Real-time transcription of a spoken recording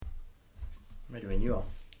Ready when you are.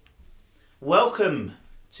 Welcome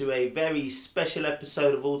to a very special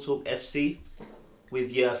episode of All Talk FC with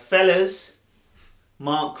your fellas,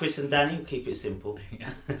 Mark, Chris and Danny. We'll keep it simple.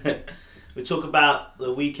 We talk about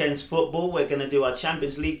the weekend's football. We're going to do our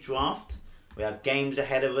Champions League draft. We have games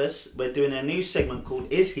ahead of us. We're doing a new segment called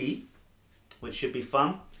Is He, which should be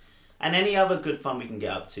fun. And any other good fun we can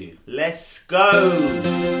get up to. Let's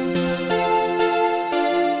go!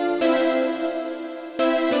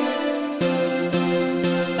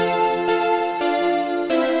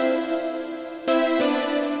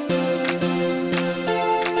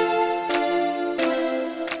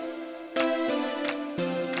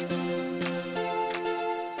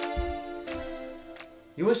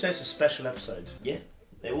 You always say it's a special episode. Yeah,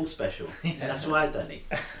 they're all special. That's why I've done it.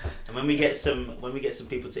 And when we get some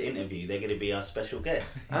people to interview, they're going to be our special guests.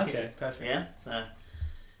 Okay, perfect. Yeah. So,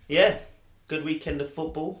 yeah, good weekend of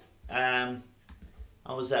football. I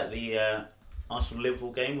was at the Arsenal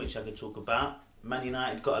Liverpool game, which I could talk about. Man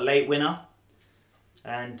United got a late winner,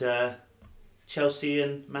 and Chelsea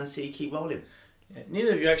and Man City keep rolling. Yeah,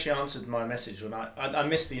 neither of you actually answered my message when I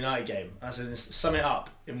missed the United game. I said, sum it up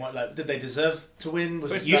in what, like, did they deserve to win?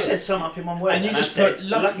 Was You said sum up in one word, and you just put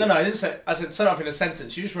lucky. No, I didn't say. I said sum up in a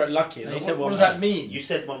sentence. You just wrote lucky. And what does that mean? You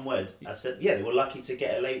said one word. I said, yeah, they were lucky to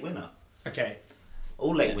get a late winner. Okay.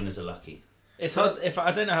 All late winners are lucky. It's hard if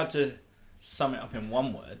I don't know how to sum it up in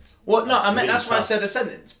one word. Well, no, I meant that's why I said a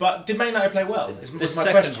sentence. But did Man United play well? The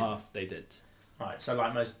second half they did. Right, so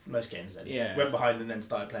like most games then. Yeah. Went behind and then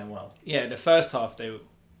started playing well. Yeah, the first half they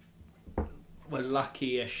were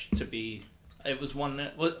lucky-ish to be. It was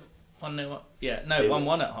 1-1. Yeah, no,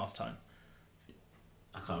 1-1 at half time.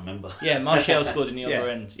 I can't remember. Yeah, Martial scored in the other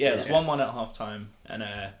end. Yeah, it was 1-1 at half time, and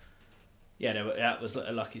that was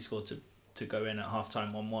a lucky score to go in at half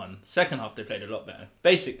time 1-1. Second half they played a lot better.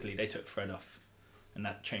 Basically, they took Fred off, and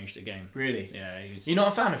that changed the game. Really? Yeah. You're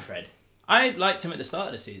not a fan of Fred? I liked him at the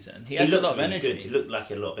start of the season. He had a lot of energy. Good. He looked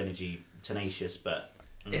like a lot of energy, tenacious, but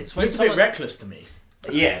it's a bit reckless to me.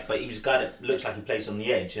 Yeah, but he was a guy that looks like he plays on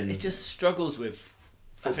the edge, and it just struggles with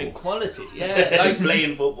football. I think quality. Yeah, like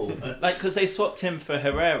playing football. Like because they swapped him for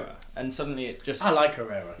Herrera, and suddenly it just. I like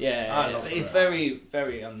Herrera. Yeah, he's very,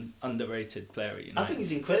 very underrated player. I think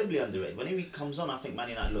he's incredibly underrated. Whenever he comes on, I think Man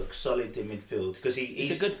United looks solid in midfield because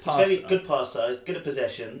he's a good passer. He's very good passer. He's good at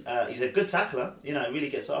possession. He's a good tackler. Really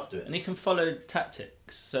gets after it. And he can follow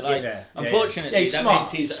tactics. So unfortunately, that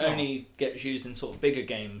means he's only gets used in sort of bigger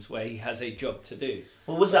games where he has a job to do.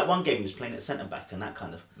 Well, was that one game he was playing at centre back, and that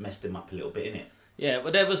kind of messed him up a little bit, innit? Yeah,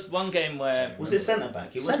 well, there was one game where... Was it centre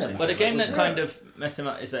back? But the game that kind of messed him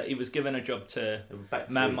up is that he was given a job to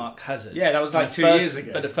Mark Hazard. Yeah, that was like 2 years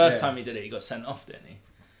ago. But the first time he did it, he got sent off, didn't he?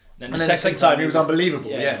 Then the second time he was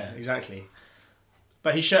unbelievable. Yeah, exactly.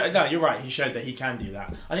 But he showed... No, you're right. He showed that he can do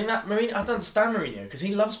that. I think that Mourinho... I don't understand Mourinho because he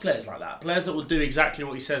loves players like that. Players that will do exactly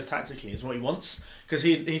what he says tactically is what he wants. Because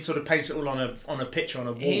he sort of paints it all on a picture, on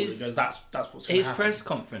a wall. And goes, that's what's going to happen. His press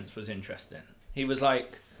conference was interesting. He was like...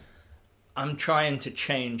 I'm trying to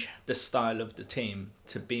change the style of the team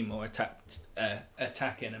to be more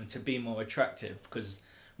attacking and to be more attractive because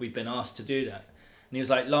we've been asked to do that. And he was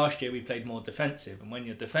like, last year we played more defensive, and when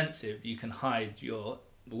you're defensive, you can hide your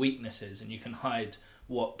weaknesses and you can hide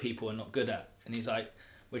what people are not good at. And he's like,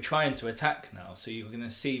 we're trying to attack now, so you're going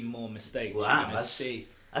to see more mistakes. Wow,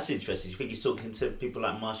 that's interesting. Do you think he's talking to people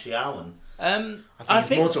like Martial and? I think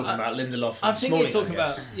he's more talking about Lindelof. I think he's talking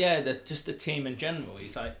about just the team in general.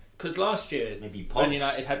 He's like. Because last year, Man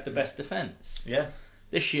United had the best defence. Yeah.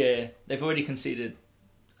 This year, they've already conceded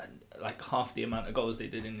like half the amount of goals they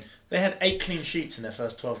did in. They had 8 clean sheets in their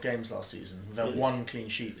first 12 games last season. We've had 1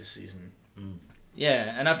 clean sheet this season. Mm.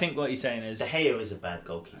 Yeah, and I think what he's saying is... De Gea is a bad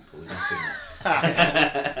goalkeeper. We don't think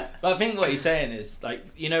that. But I think what he's saying is, like,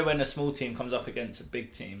 when a small team comes up against a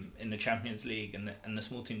big team in the Champions League and the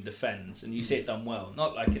small team defends, and you see it done well,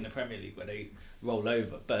 not like in the Premier League where they roll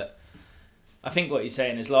over, but... I think what he's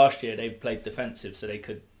saying is last year they played defensive so they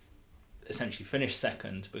could essentially finish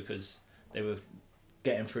second because they were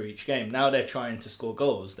getting through each game. Now they're trying to score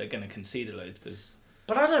goals. They're going to concede a load.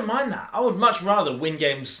 But I don't mind that. I would much rather win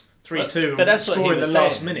games 3-2 and score in the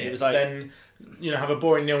last minute than have a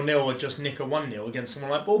boring 0-0 or just nick a 1-0 against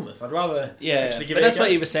someone like Bournemouth. I'd rather actually give it a go. But that's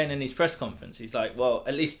what he was saying in his press conference. He's like, well,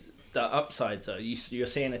 at least the upsides are you're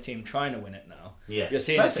seeing a team trying to win it now. Yeah. You're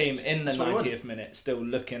seeing a team in the 90th minute still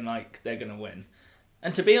looking like they're going to win.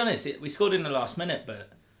 And to be honest, we scored in the last minute, but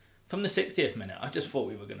from the 60th minute, I just thought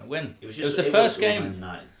we were going to win. It was the first game.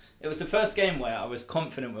 It was the first game where I was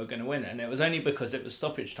confident we were going to win, and it was only because it was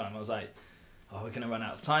stoppage time. I was like, we're going to run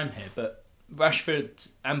out of time here. But Rashford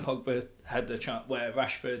and Pogba had the chance where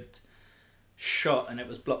Rashford shot and it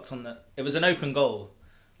was blocked on the. It was an open goal,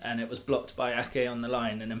 and it was blocked by Ake on the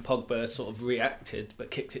line, and then Pogba sort of reacted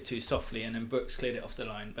but kicked it too softly, and then Brooks cleared it off the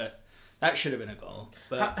line. But that should have been a goal.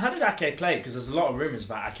 But how did Ake play? Because there's a lot of rumours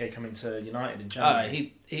about Ake coming to United in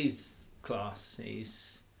January. He's class. He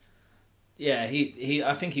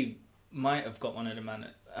I think he might have got one of the man.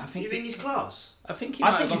 You think he's class? I think he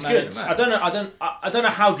I might think have he's got man of good. the match. I don't know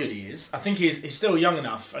how good he is. I think he's still young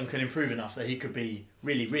enough and can improve enough that he could be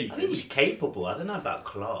really, really I good. think he's capable. I don't know about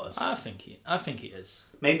class. I think he is.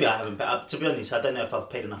 Maybe I haven't. But to be honest, I don't know if I've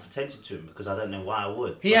paid enough attention to him because I don't know why I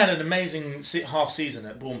would. He had an amazing half season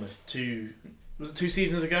at Bournemouth was it 2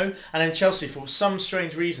 seasons ago? And then Chelsea, for some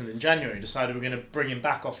strange reason, in January decided we're going to bring him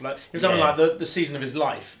back off. Like, he was having like the season of his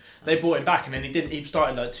life. They brought him back, and then he didn't. He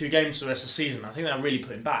started like 2 games for the rest of the season. I think that really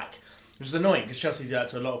put him back. It was annoying because Chelsea did that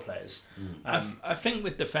to a lot of players. I think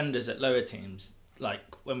with defenders at lower teams, like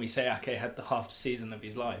when we say Ake had the half season of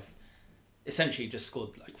his life, essentially just scored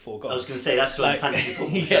like 4 goals. I was going to say that's when fantasy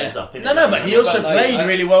football shows up. No, but he also played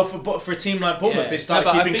really well for a team like Bournemouth. They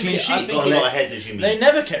started keeping clean sheets. Got a lot of headers, you mean? They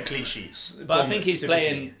never kept clean sheets. But I think he's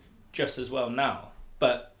playing just as well now.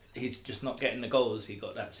 But he's just not getting the goals he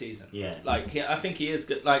got that season. Yeah. Like I think he is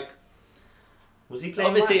good. Like was he playing?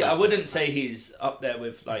 Obviously, right I wouldn't say he's up there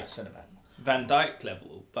with like centre-back Van Dijk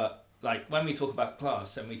level, but like when we talk about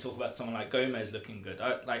class and we talk about someone like Gomez looking good,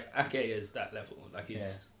 like Ake is that level. Like he's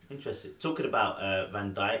interesting. Talking about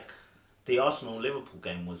Van Dijk, the Arsenal-Liverpool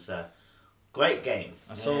game was a great game.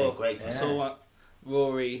 I saw what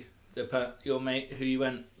Rory, your mate who you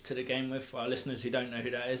went to the game with, for our listeners who don't know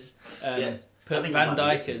who that is, put Van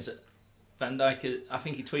Dijk as Van Dijk is, I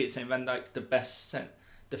think he tweeted saying Van Dijk's the best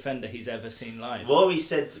defender he's ever seen live. Rory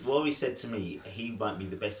said to me he might be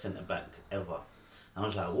the best centre back ever. And I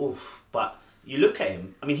was like, oof. But you look at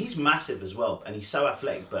him, I mean he's massive as well, and he's so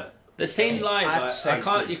athletic. But the scene live,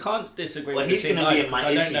 you can't disagree. Well, with he's going to be in my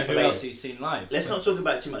I don't know who later. else he's seen live. Let's not talk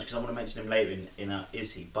about it too much because I want to mention him later in our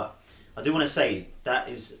Izzy. But I do want to say that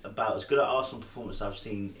is about as good an Arsenal performance I've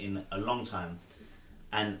seen in a long time.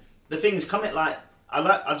 And the thing is,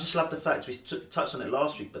 I just love the fact we touched on it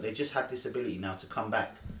last week, but they just had this ability now to come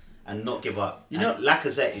back and not give up.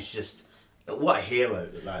 Lacazette is just what a hero.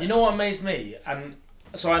 Like. You know what amazed me, and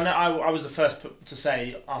so I know I was the first to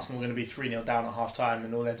say Arsenal were going to be 3-0 down at half time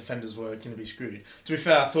and all their defenders were going to be screwed. To be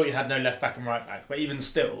fair, I thought you had no left back and right back, but even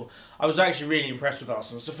still, I was actually really impressed with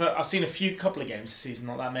Arsenal. So I've seen a couple of games this season,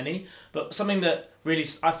 not that many, but something that really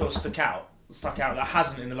I thought stuck out that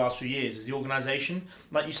hasn't in the last few years is the organisation.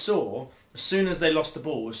 Like you saw, as soon as they lost the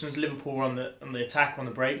ball, as soon as Liverpool were on the attack, on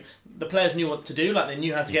the break, the players knew what to do. Like they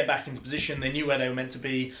knew how to get back into position. They knew where they were meant to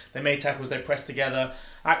be. They made tackles. They pressed together.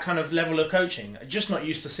 That kind of level of coaching. Just not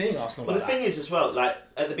used to seeing Arsenal. Well, like the thing is as well, like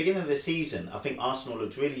at the beginning of the season, I think Arsenal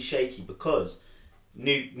looked really shaky because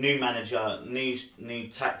new manager, new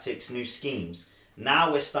tactics, new schemes.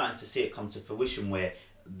 Now we're starting to see it come to fruition where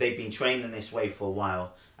they've been training this way for a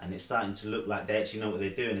while, and it's starting to look like they actually know what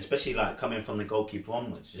they're doing, especially like coming from the goalkeeper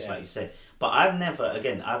onwards, just like you said. But I've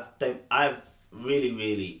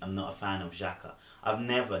really am not a fan of Xhaka. I've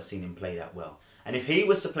never seen him play that well. And if he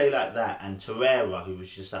was to play like that, and Torreira, who was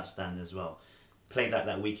just outstanding as well, played like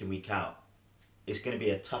that week in, week out, it's going to be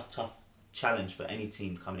a tough challenge for any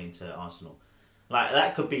team coming into Arsenal. Like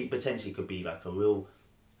that potentially could be like a real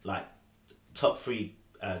like top 3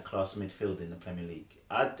 class midfield in the Premier League.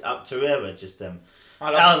 Torreira just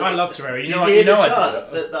I love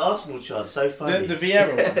Torreira. The Arsenal chart's so funny. The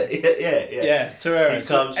Vieira one. yeah. Torreira. He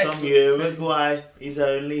comes from Uruguay. He's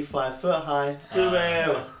only 5 foot high.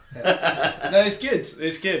 Torreira. No,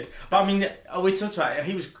 it's good. But I mean, we talked about it.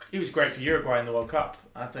 He was great for Uruguay in the World Cup.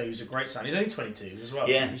 I thought he was a great sign. He's only 22 as well.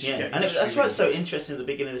 Yeah. And that's why it's so interesting at the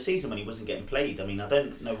beginning of the season when he wasn't getting played. I mean, I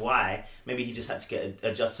don't know why. Maybe he just had to get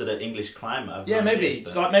adjusted to the English climate. Maybe.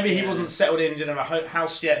 So maybe he wasn't settled in, didn't have a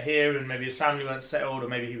house yet here, and maybe his family weren't settled, or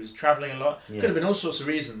maybe he was travelling a lot. Could have been all sorts of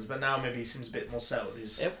reasons, but now maybe he seems a bit more settled.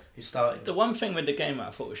 He's starting. The one thing with the game that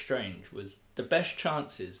I thought was strange was the best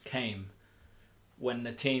chances came when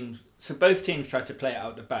the teams. So both teams tried to play it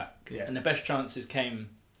out the back, and the best chances came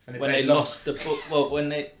when they lost the ball. Well, when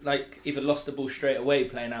they either lost the ball straight away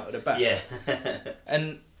playing out of the back. Yeah.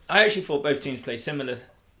 And I actually thought both teams play similar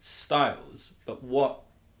styles, but what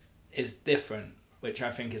is different, which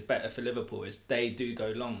I think is better for Liverpool, is they do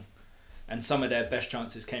go long, and some of their best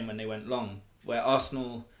chances came when they went long. Where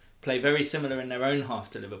Arsenal play very similar in their own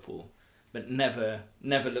half to Liverpool, but never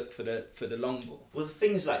look for the long ball. Well, the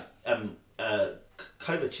thing is like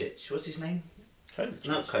Kovacic, what's his name? Kovacic.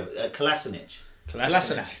 Not Kovacic.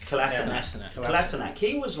 Kolasinac. Kolasinac.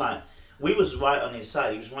 He was like we was right on his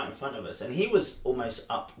side. He was right in front of us, and he was almost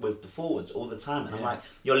up with the forwards all the time. And I'm like,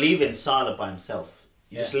 you're leaving Salah by himself.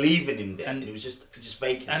 You're just leaving him there, and it was just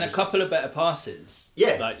vacant. And a couple of better passes.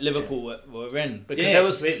 Yeah, like Liverpool were in, because there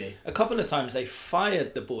was a couple of times they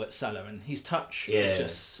fired the ball at Salah, and his touch. Yeah,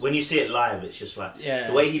 just, when you see it live, it's just like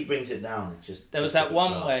the way he brings it down. There was that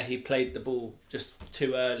one where he played the ball just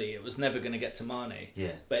too early. It was never going to get to Mane.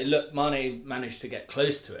 Yeah, but Mane managed to get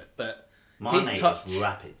close to it. But Mane his touch is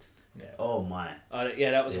rapid. Yeah. Oh my.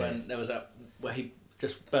 That was when there was that where he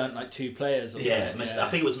just burnt like 2 players. I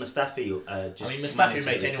think it was Mustafi. Mustafi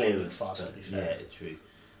makes anyone look fast. To be fair. Yeah, true.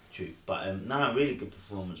 But really good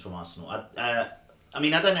performance from Arsenal. I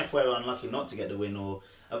mean, I don't know if we're unlucky not to get the win or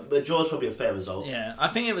a draw is probably a fair result. Yeah,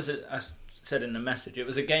 I think it was. I said in the message, it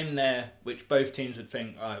was a game there which both teams would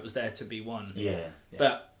think, it was there to be won. Yeah.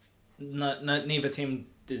 But neither team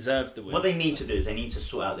deserved the win. What they need to do is they need to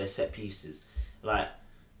sort out their set pieces, like.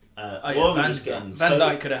 Van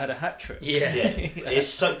Dijk could have had a hat trick. Yeah.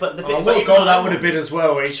 It's so. But the what a goal that would have been as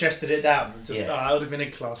well, where he chested it down. That would have been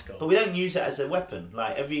a class goal. But we don't use it as a weapon.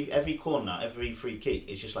 Like every corner, every free kick,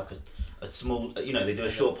 it's just like a small. They do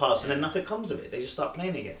a short pass and then nothing comes of it. They just start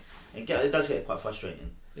playing again. It does get quite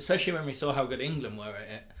frustrating. Especially when we saw how good England were at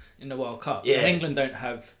it in the World Cup. Yeah. And England don't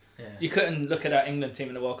have. Yeah. You couldn't look at that England team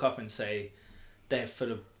in the World Cup and say they're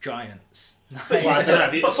full of giants. But I don't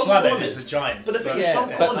know. Slaven is a giant. But the thing is, from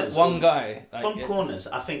corners, one guy. Corners,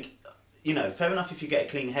 I think, fair enough if you get a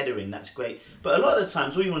clean header in, that's great. But a lot of the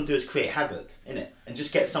times, all you want to do is create havoc, innit? And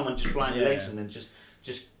just get someone just flying your legs and then just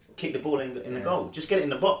kick the ball in the goal. Just get it in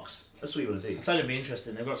the box. That's what you want to do. It's only be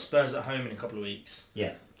interesting. They've got Spurs at home in a couple of weeks.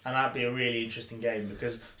 Yeah. And that'd be a really interesting game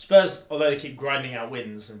because Spurs, although they keep grinding out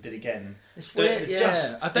wins and did again, it's weird.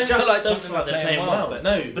 I don't feel like they're playing well.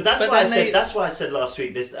 But that's why I said last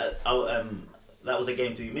week that was a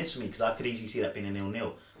game to be missed for me because I could easily see that being a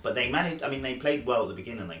 0-0. But they managed. I mean, they played well at the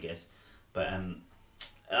beginning, I guess. But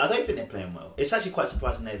I don't think they're playing well. It's actually quite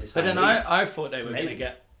surprising they're this. But then I thought they were going to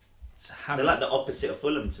get hammered. They're like the opposite of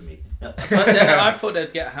Fulham to me. But then I thought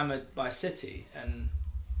they'd get hammered by City, and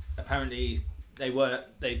apparently. They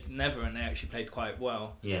never, and they actually played quite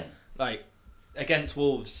well. Yeah. Like against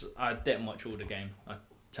Wolves, I didn't watch all the game. I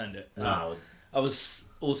turned it. No. I was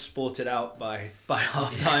all sported out by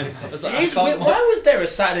half time. I was like, why was there a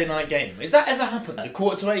Saturday night game? Has that ever happened? A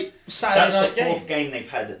 7:45 Saturday night game. That's the fourth game they've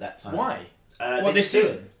had at that time. Why? This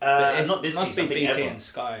season? Not this season. Must be BT ever. and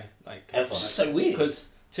Sky. Ever. It's just so weird. Because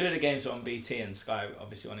 2 of the games were on BT and Sky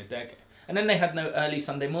obviously wanted their game. And then they had no early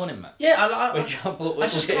Sunday morning match. Yeah, I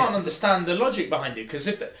just can't understand the logic behind it because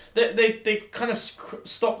if they kind of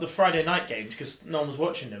stopped the Friday night games because no one was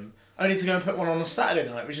watching them, only to go and put one on a Saturday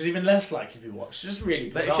night, which is even less likely to be watched. It's just really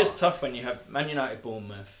bizarre. But it's just tough when you have Man United,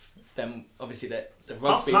 Bournemouth. Then obviously the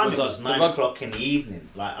rugby half time was 9 o'clock in the evening.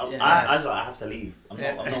 Like I was like, I have to leave. I'm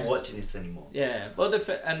not watching this anymore. Yeah, well,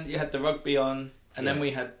 and you had the rugby on, and then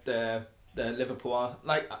we had the Liverpool.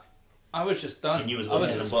 Like. I was just done. And you was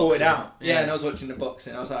watching the boxing. Out. Yeah, and I was watching the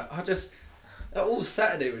boxing. I was like, all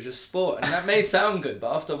Saturday was just sport, and that may sound good,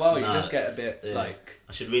 but after a while you just get a bit like.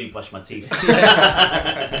 I should really brush my teeth.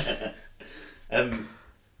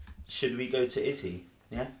 Should we go to Is He?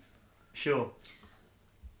 Yeah. Sure.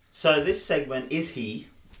 So this segment, Is He?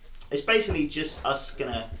 It's basically just us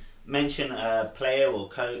gonna mention a player or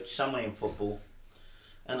coach somewhere in football,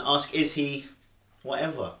 and ask, is he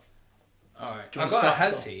whatever? All right. I've got a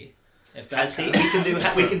has he. If has he?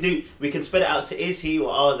 We can spread it out to is he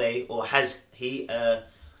or are they or has he? I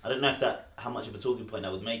don't know how much of a talking point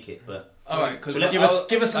that would make it, but all right. Because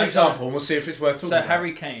give us an example, and we'll see if it's worth talking about. So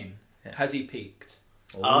Harry Kane, has he peaked?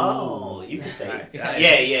 Oh, you can say yeah.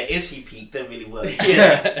 Is he peaked? Don't really work.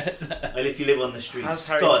 Yeah. Well, if you live on the streets, has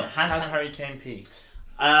Harry Kane peaked?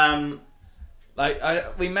 I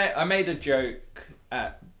made a joke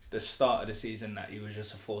at the start of the season that he was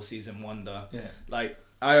just a 4-season wonder. Yeah. Like,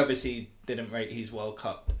 I obviously didn't rate his World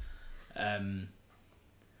Cup.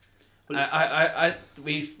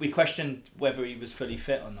 We questioned whether he was fully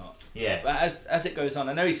fit or not. Yeah. But as it goes on,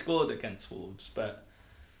 I know he scored against Wolves, but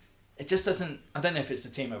it just doesn't. I don't know if it's the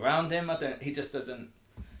team around him. He just doesn't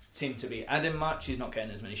seem to be adding much. He's not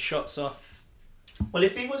getting as many shots off. Well,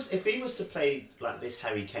 if he was to play like this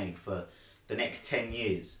Harry Kane for the next 10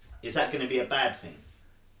 years, is that going to be a bad thing?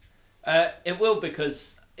 It will, because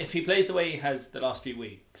if he plays the way he has the last few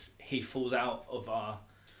weeks, he falls out of our.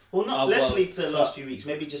 Well, let's leave to the last few weeks.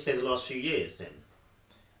 Maybe just say the last few years then.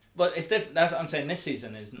 But it's different. That's what I'm saying. This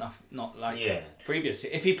season is not like previous.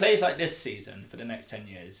 If he plays like this season for the next 10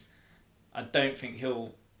 years, I don't think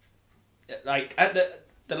he'll. Like at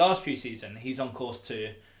the last few seasons, he's on course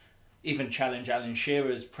to even challenge Alan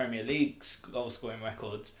Shearer's Premier League goal scoring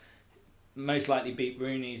records. most likely beat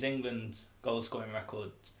Rooney's England goal scoring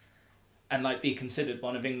record, and like be considered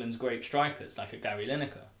one of England's great strikers, like a Gary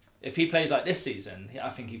Lineker. If he plays like this season,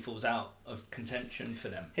 I think he falls out of contention for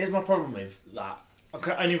them. Here's my problem with that.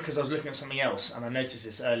 Only because I was looking at something else and I noticed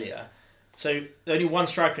this earlier. So only one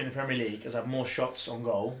striker in the Premier League has had more shots on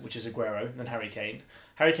goal, which is Aguero, than Harry Kane.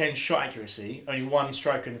 Harry Kane's shot accuracy, only one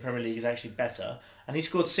striker in the Premier League is actually better, and he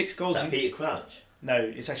scored 6 goals. Is that Peter Crouch? No,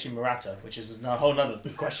 it's actually Morata, which is a whole other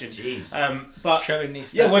question. Jeez. But showing these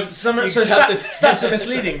stats. yeah, well, stats are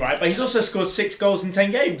misleading, right? But he's also scored 6 goals in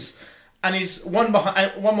 10 games. And he's one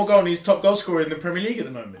more goal, and he's top goal scorer in the Premier League at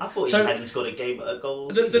the moment. I thought he hadn't scored a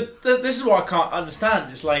goal. This is what I can't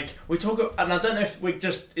understand. It's like we talk, and I don't know if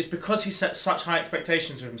it's because he set such high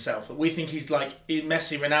expectations of himself that we think he's like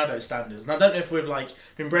Messi, Ronaldo standards. And I don't know if we've like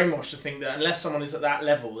been brainwashed to think that unless someone is at that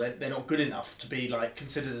level, they're not good enough to be like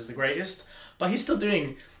considered as the greatest. But he's still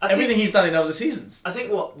doing everything he's done in other seasons. I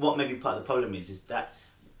think what maybe part of the problem is that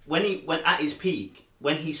when at his peak.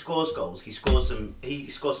 When he scores goals, he scores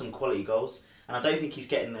some quality goals, and I don't think he's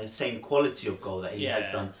getting the same quality of goal that he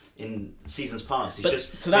had done in seasons past. He's but just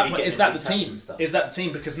to that point, is that the team? Is that the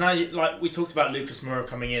team? Because now, like we talked about, Lucas Moura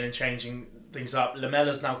coming in and changing things up.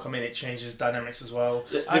 Lamella's now come in; it changes dynamics as well.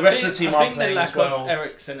 The rest of the team aren't playing as well. I think the lack of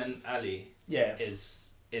Eriksen and Ali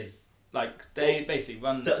is like they basically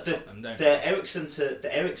run Tottenham, don't they? The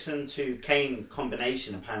Eriksen to Kane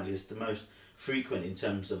combination apparently is the most frequent in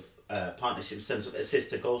terms of partnership in terms of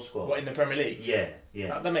assist to goal score. What, in the Premier League?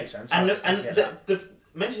 Yeah. That makes sense. And the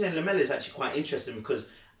mentioning Lamela is actually quite interesting because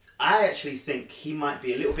I actually think he might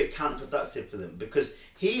be a little bit counterproductive for them because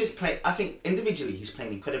he is playing. I think individually he's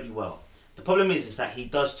playing incredibly well. The problem is that he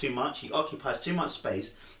does too much. He occupies too much space.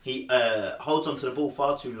 He holds onto the ball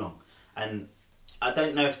far too long, and I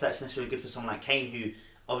don't know if that's necessarily good for someone like Kane, who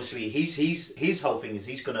obviously his whole thing is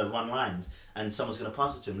he's going to run lines. And someone's going to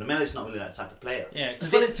pass it to him. Lamela's not really that type of player. Yeah,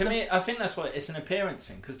 to me, I think that's what it's an appearance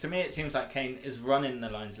thing. Because to me, it seems like Kane is running the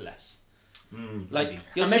lines less. Maybe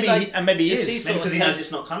he is. Maybe because he knows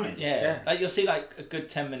it's not coming. Yeah, like you'll see like a good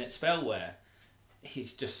 10-minute spell where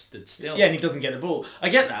he's just stood still. Yeah, and he doesn't get the ball. I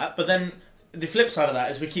get that, but then the flip side of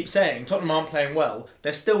that is we keep saying Tottenham aren't playing well.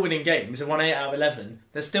 They're still winning games. They've won 8 out of 11.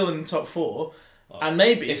 They're still in the top 4. Well, and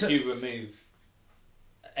maybe if you remove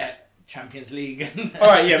Champions League.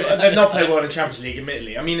 Alright, yeah, but they've not played well in the Champions League,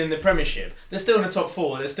 admittedly. I mean, in the Premiership, they're still in the top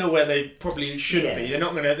 4. They're still where they probably should be. They're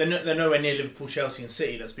not gonna. They're nowhere near Liverpool, Chelsea, and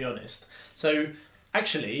City. Let's be honest. So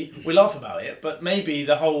actually, we laugh about it, but maybe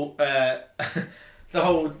the whole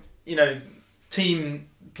team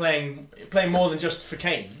playing more than just for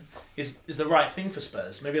Kane is the right thing for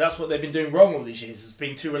Spurs. Maybe that's what they've been doing wrong all these years, is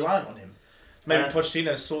being too reliant on him. Maybe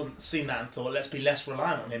Pochettino's seen that and thought, let's be less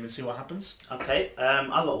reliant on him and see what happens. Okay, I've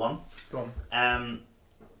got one. Go on.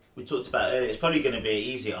 We talked about earlier. It's probably going to be an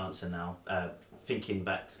easier answer now, thinking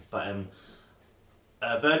back. But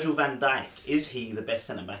Virgil van Dijk, is he the best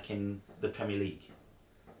centre back in the Premier League?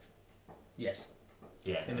 Yes.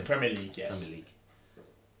 Yeah. In the Premier League, yes. Premier League.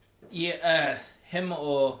 Yeah, him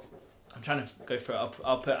or I'm trying to go for it.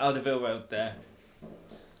 I'll put Alderweireld there.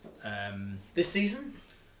 This season?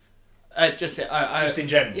 Just in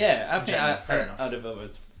general. Yeah, I think fair enough.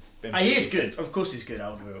 Alderweireld's been. He is good. Of course, he's good.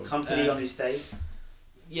 Alderweireld. Company on his day.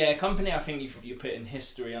 Yeah, Company. I think you put in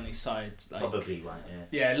history on his side. Like, Probably right.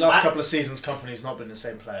 Yeah. Last couple of seasons, Company's not been the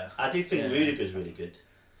same player. I do think Rudiger's really good.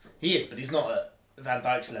 He is, but he's not at Van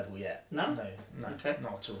Dijk's level yet. No. Okay.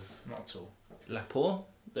 Not at all. Laporte,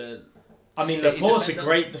 Laporte's a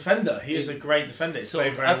great defender. He is a great defender. He's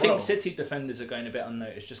playing very well. I think City defenders are going a bit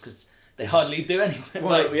unnoticed just because they hardly do anything.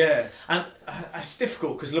 Well, yeah, and it's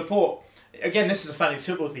difficult because Laporte. Again, this is a fancy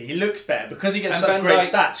football thing. He looks better because he gets such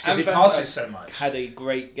great stats because he passes so much. Had a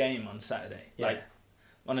great game on Saturday. Yeah. Like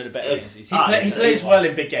one of the better games he's seen. He plays well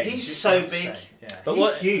in big games. He's so big. Yeah. But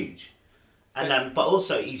he's huge. And but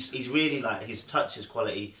also he's really like his touch is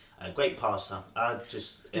quality. A great passer. I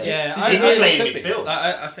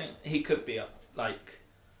think he could be up. Like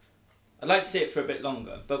I'd like to see it for a bit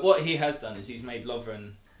longer. But what he has done is he's made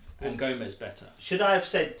Lovren and Gomez better. Should I have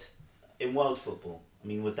said in world football? I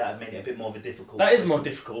mean, would that have made it a bit more of a difficult? That is more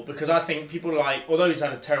difficult because I think people although he's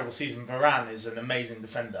had a terrible season, Varane is an amazing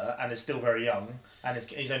defender and is still very young and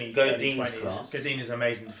he's only early 20s. Godin is an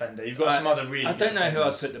amazing defender. You've got some other really. I don't know who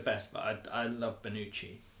I'd put the best, but I love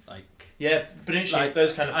Bonucci. Bonucci,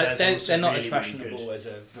 those kind of players. They're not really, as fashionable really as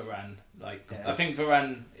a Varane. I think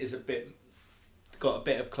Varane is got a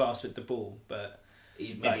bit of class with the ball, but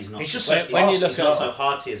he's not. He's just when you look at so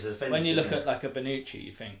hearty as a defender. When you look at like a Bonucci,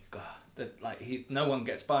 you think, God, no one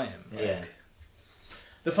gets by him. Yeah.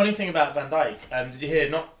 The funny thing about Van Dijk, did you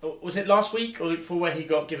hear? Was it last week or the week before where he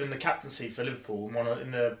got given the captaincy for Liverpool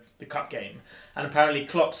in the cup game? And apparently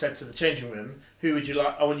Klopp said to the changing room, "Who would you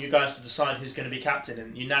like? I want you guys to decide who's going to be captain."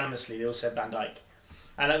 And unanimously they all said Van Dijk.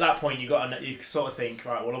 And at that point you sort of think,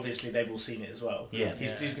 right, well obviously they've all seen it as well. Yeah.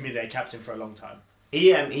 He's going to be their captain for a long time.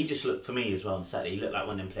 He just looked, for me as well on Saturday, he looked like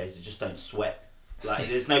one of them players that just don't sweat. Like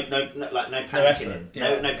there's no panic in him.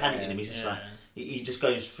 No panic in him. He's just like he just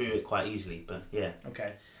goes through it quite easily. But yeah.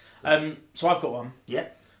 Okay. So I've got one. Yeah.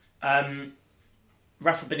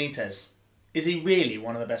 Rafa Benitez. Is he really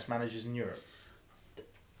one of the best managers in Europe?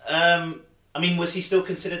 I mean, was he still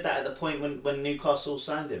considered that at the point when Newcastle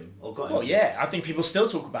signed him or got him? Well, yeah. I think people still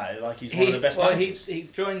talk about it like he's one of the best managers. He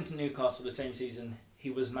joined Newcastle the same season he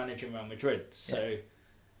was managing Real Madrid. So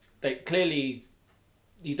they clearly,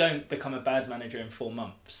 you don't become a bad manager in 4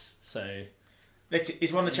 months. So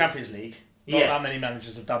he's won the Champions League. Not that many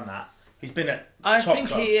managers have done that. He's been at I top think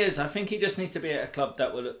clubs. he is. I think he just needs to be at a club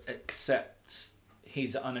that will accept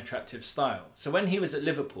his unattractive style. So when he was at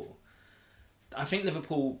Liverpool, I think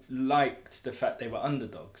Liverpool liked the fact they were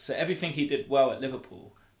underdogs. So everything he did well at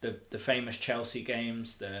Liverpool, the famous Chelsea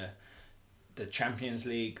games, the Champions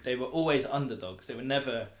League, they were always underdogs. They were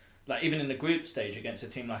never, like even in the group stage against a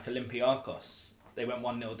team like Olympiacos, they went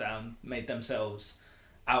 1-0 down, made themselves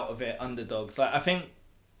out of it, underdogs. Like I think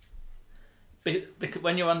because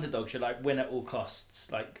when you're underdogs, you're like win at all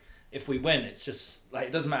costs. Like if we win, it's just like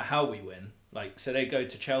it doesn't matter how we win. Like so they go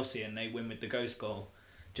to Chelsea and they win with the ghost goal,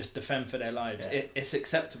 just defend for their lives. Yeah. It's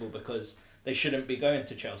acceptable because they shouldn't be going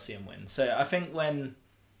to Chelsea and win. So I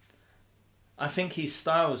think his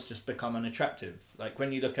style's just become unattractive. Like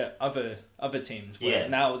when you look at other teams, where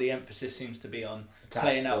now the emphasis seems to be on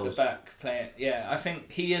playing out the back, I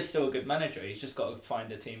think he is still a good manager. He's just got to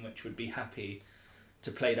find a team which would be happy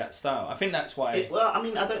to play that style. I think that's why. I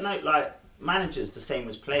mean, I don't know. Like managers, the same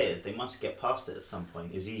as players, they must get past it at some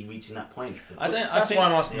point. Is he reaching that point? That's why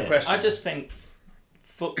I'm asking the question. I just think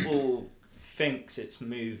football thinks it's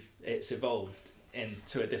evolved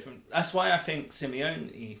into a different. That's why I think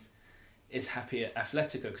Simeone is happy at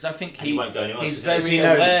Atletico, because I think he's very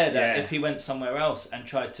aware that if he went somewhere else and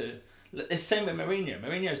tried to. It's the same with Mourinho.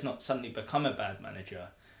 Mourinho's not suddenly become a bad manager.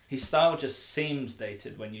 His style just seems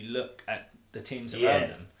dated when you look at the teams around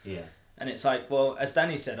him. Yeah. And it's like, well, as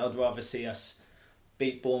Danny said, I'd rather see us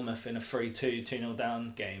beat Bournemouth in a 3-2, 2-0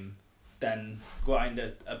 down game than grind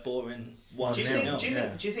a boring 1-0.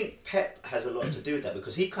 Do you think Pep has a lot to do with that?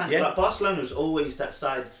 Because he kind of like Barcelona was always that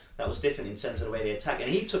side that was different in terms of the way they attack,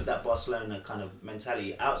 and he took that Barcelona kind of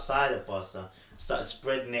mentality outside of Barca, started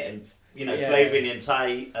spreading it and flavouring the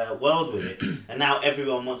entire world with it, and now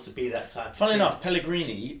everyone wants to be that type. Funny enough,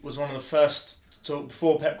 Pellegrini was one of the first. So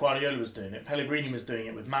before Pep Guardiola was doing it, Pellegrini was doing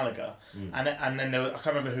it with Malaga, and then I can't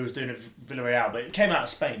remember who was doing it with Villarreal, but it came out of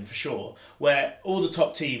Spain for sure, where all the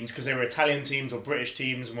top teams, because they were Italian teams or British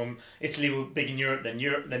teams, and when Italy were big in Europe,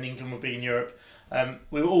 then England were big in Europe,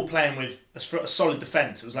 we were all playing with a solid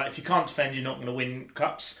defence. It was like if you can't defend, you're not going to win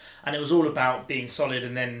cups, and it was all about being solid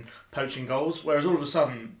and then poaching goals. Whereas all of a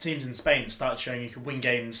sudden, teams in Spain started showing you could win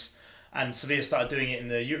games. And Sevilla started doing it in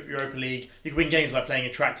the Europa League. You could win games by playing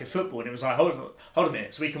attractive football, and it was like, hold a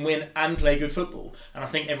minute, so we can win and play good football. And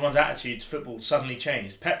I think everyone's attitude to football suddenly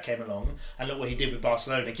changed. Pep came along, and look what he did with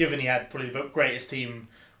Barcelona, given he had probably the greatest team,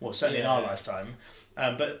 well, certainly in our lifetime.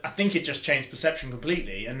 But I think it just changed perception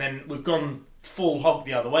completely, and then we've gone full hog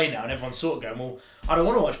the other way now, and everyone's sort of going, well, I don't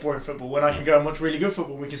want to watch boring football when I can go and watch really good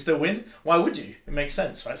football and we can still win. Why would you? It makes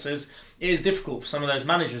sense, right? So it is difficult for some of those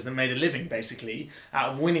managers that made a living, basically,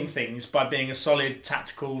 out of winning things by being a solid,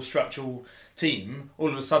 tactical, structural team.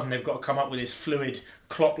 All of a sudden, they've got to come up with this fluid,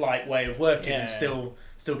 Klopp-like way of working and still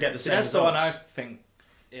get the same results. That's the one I think.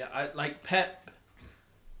 Yeah, like Pep,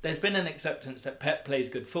 there's been an acceptance that Pep plays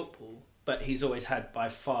good football, but he's always had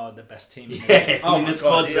by far the best team. Oh my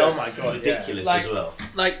god, ridiculous as well.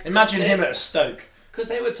 Like imagine him at Stoke. Because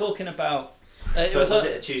they were talking about. Was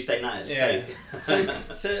it a Tuesday night at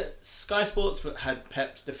Stoke? So Sky Sports had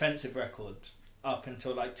Pep's defensive record up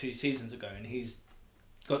until like 2 seasons ago, and he's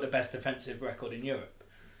got the best defensive record in Europe.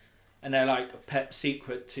 And they're like Pep's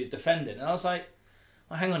secret to defending, and I was like,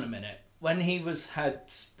 well, hang on a minute. When he had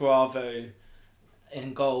Bravo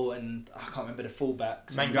in goal, and I can't remember the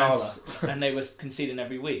fullbacks, Mangala, and they were conceding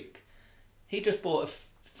every week. He just bought a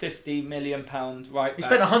 £50 million right back. He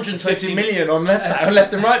spent 120 million on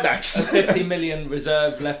left and right backs. A 50 million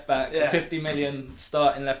reserve left back, a 50 million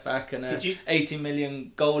starting left back, and a 80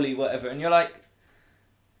 million goalie, whatever. And you're like,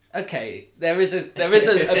 okay, there is a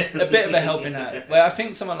bit of a helping hand. Where I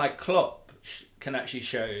think someone like Klopp can actually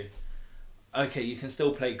show, okay, you can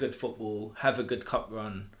still play good football, have a good cup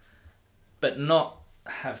run, but not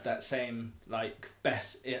have that same the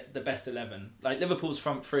best 11. Like Liverpool's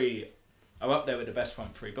front three are up there with the best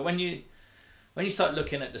front three. But when you start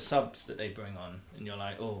looking at the subs that they bring on, and you're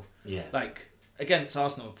like, like against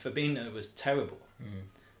Arsenal, Fabinho was terrible.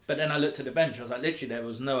 But then I looked at the bench. I was like, literally, there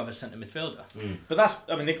was no other centre midfielder. But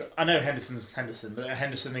I know Henderson, but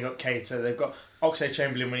Henderson, they got Keita, they've got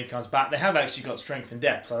Oxlade-Chamberlain when he comes back. They have actually got strength and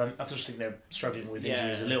depth. I just think they're struggling with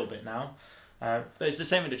injuries a little bit now. But it's the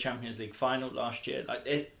same with the Champions League final last year. Like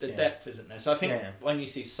the depth isn't there. So I think when you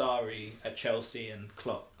see Sarri at Chelsea and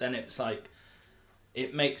Klopp, then it's like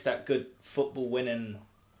it makes that good football winning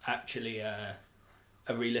actually a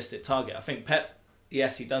realistic target. I think Pep,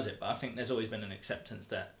 yes, he does it, but I think there's always been an acceptance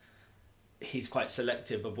that he's quite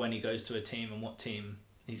selective of when he goes to a team and what team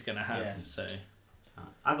he's going to have. So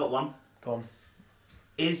I got one. Go on.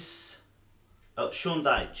 Is Sean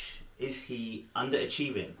Dyche, is he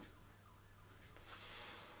underachieving?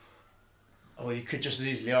 Well, you could just as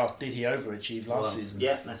easily ask, did he overachieve last season?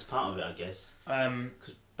 Yeah, that's part of it, I guess.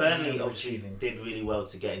 Because Burnley obviously did really well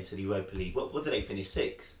to get into the Europa League. What did they finish,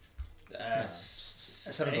 6th?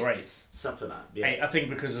 7th or 8th. Something like that. Yeah. I think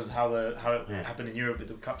because of how it happened in Europe with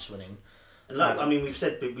the cups winning. And we've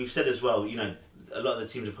said as well, you know, a lot of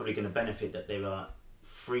the teams are probably going to benefit that there are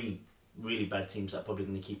 3 really bad teams that are probably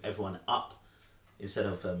going to keep everyone up instead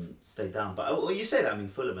of stay down. But you say that,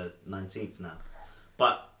 Fulham are 19th now.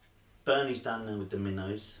 But Burnley's down there with the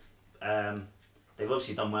minnows. They've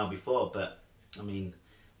obviously done well before, but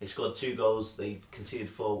they scored 2 goals. They conceded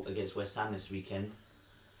 4 against West Ham this weekend.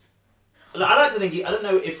 I like to think, I don't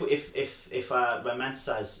know if I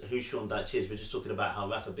romanticise who Sean Dyche is. We're just talking about how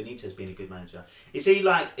Rafa Benitez has been a good manager. Is he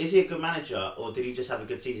a good manager, or did he just have a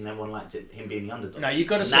good season? Everyone liked him being the underdog. No, you've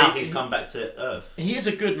got to say now he's come back to earth. He is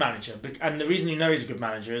a good manager, and the reason you know he's a good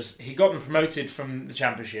manager is he got them promoted from the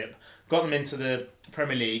Championship, got them into the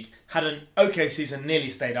Premier League, had an okay season,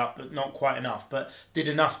 nearly stayed up, but not quite enough, but did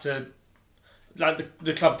enough to, like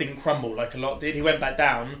the club didn't crumble like a lot did. He went back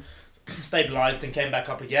down, stabilised and came back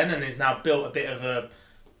up again, and has now built a bit of a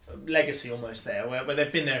legacy almost there, where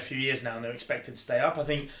they've been there a few years now and they're expected to stay up. I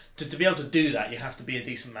think to be able to do that, you have to be a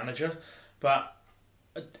decent manager. But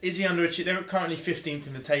is he underachieving? They're currently 15th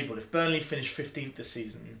in the table. If Burnley finish 15th this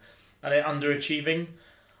season, are they underachieving?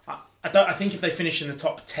 I think if they finish in the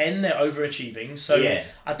top 10, they're overachieving. So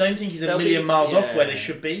I don't think he's a million miles off where they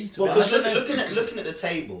should be. Well, because looking at the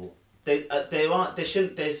table, there's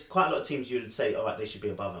quite a lot of teams you would say, all right, they should be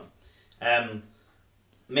above them.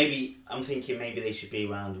 Maybe I'm thinking they should be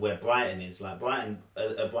around where Brighton is. Like Brighton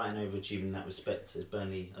overachieving in that respect as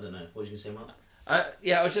Burnley. I don't know. What did you say, Mark? I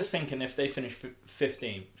was just thinking if they finish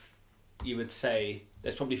 15th, you would say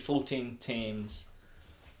there's probably 14 teams.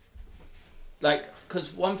 Like,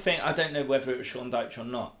 because one thing, I don't know whether it was Sean Dyche or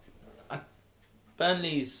not.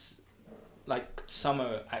 Burnley's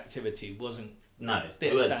summer activity wasn't. No,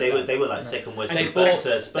 they were like second worst. And they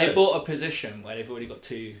bought a position where they've already got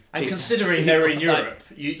 2. And considering they were in Europe,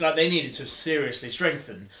 they needed to seriously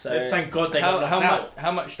strengthen. So thank God they got knocked out.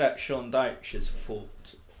 How much that Sean Dyche is fault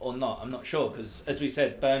or not, I'm not sure. Because as we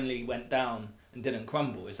said, Burnley went down and didn't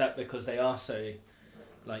crumble. Is that because they are so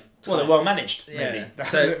they're well managed? Maybe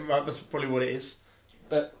so, that's probably what it is.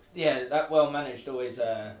 But yeah, that well managed always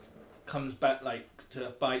comes back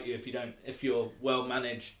to bite you if you're well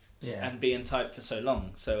managed. Yeah. And being tight for so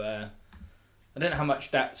long. So I don't know how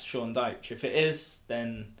much that's Sean Dyche. If it is,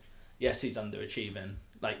 then yes, he's underachieving.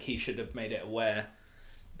 He should have made it aware.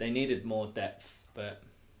 They needed more depth, but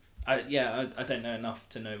I don't know enough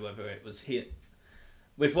to know whether it was he.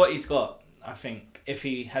 With what he's got, I think if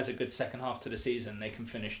he has a good second half to the season, they can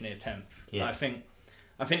finish near 10th. Yeah. I think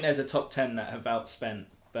there's a top 10 that have outspent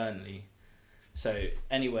Burnley. So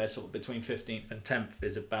anywhere sort of between 15th and 10th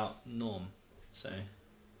is about norm. So.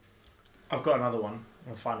 I've got another one,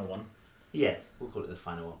 a final one. Yeah, we'll call it the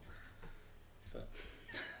final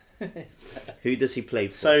one. Who does he play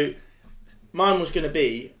for? So, mine was going to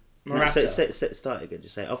be Morata. No, start again.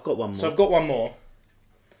 Just say, I've got one more. So I've got one more.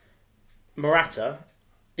 Morata,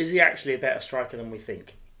 is he actually a better striker than we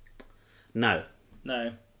think? No.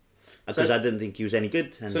 Because I didn't think he was any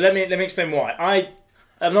good. So let me explain why.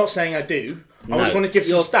 I'm not saying I do. No. I just want to give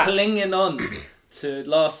some stats. You're clinging on to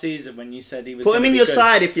last season when you said he was. Put him in your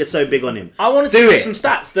side if you're so big on him. I wanted to give some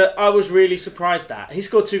stats that I was really surprised at. He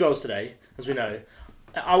scored 2 goals today, as we know.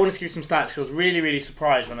 I wanted to give some stats because I was really, really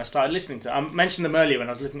surprised when I started listening to. I mentioned them earlier when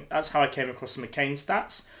I was looking. That's how I came across the McCain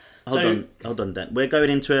stats. Hold on, Dan. We're going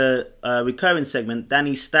into a recurring segment.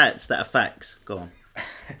 Danny's stats that are facts. Go on.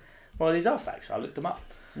 Well, these are facts. I looked them up.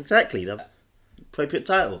 Exactly. The appropriate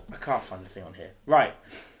title. I can't find the thing on here. Right.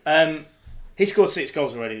 He scored 6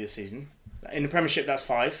 goals already this season. In the Premiership, that's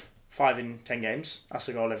 5. 5 in 10 games. That's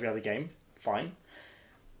a goal every other game. Fine.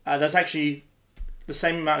 That's actually the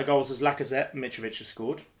same amount of goals as Lacazette and Mitrovic have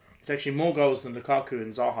scored. It's actually more goals than Lukaku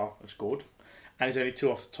and Zaha have scored. And he's only 2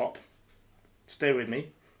 off the top. Stay with me.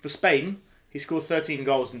 For Spain, he scored 13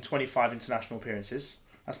 goals in 25 international appearances.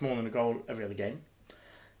 That's more than a goal every other game.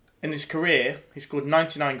 In his career, he scored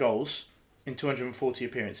 99 goals in 240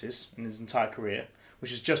 appearances in his entire career,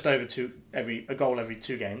 which is just over a goal every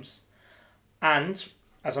 2 games. And,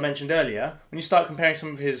 as I mentioned earlier, when you start comparing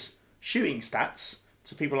some of his shooting stats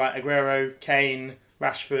to people like Aguero, Kane,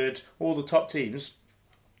 Rashford, all the top teams,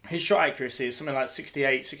 his shot accuracy is something like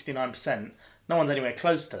 68, 69%. No one's anywhere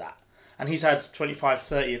close to that. And he's had 25,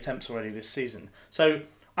 30 attempts already this season. So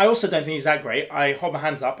I also don't think he's that great. I hold my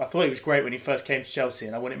hands up. I thought he was great when he first came to Chelsea,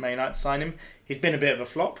 and I wanted Man United to sign him. He's been a bit of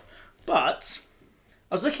a flop. But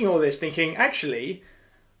I was looking at all this thinking, actually,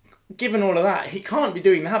 given all of that, he can't be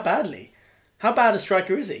doing that badly. How bad a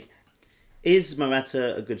striker is he? Is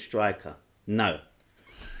Morata a good striker? No.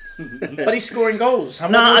 But he's scoring goals. How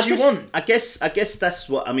much more do you want? I guess that's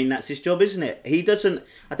what I mean. That's his job, isn't it? He doesn't.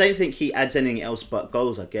 I don't think he adds anything else but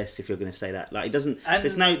goals. I guess if you're going to say that, like he doesn't. And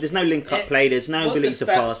there's no link up play. There's no ability to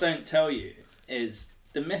pass. What the stats don't tell you is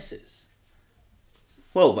the misses.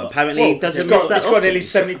 Well, but apparently he doesn't. He's got nearly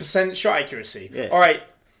 70% shot accuracy. Yeah. All right.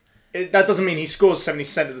 That doesn't mean he scores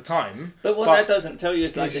 70% of the time. But what that doesn't tell you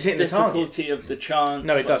is like the hitting the difficulty of the chance.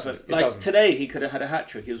 No, it doesn't. Today, he could have had a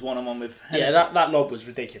hat-trick. He was one-on-one with Henderson. Yeah, that lob was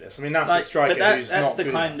ridiculous. I mean, that's a striker who's not good that's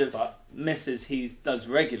the kind enough, of misses he does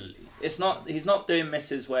regularly. He's not doing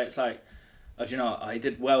misses where it's like, oh, do you know what? He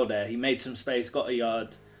did well there. He made some space, got a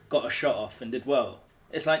yard, got a shot off, and did well.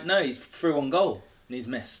 It's like, no, he's through on goal, and he's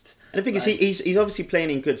missed. And the thing is, he's obviously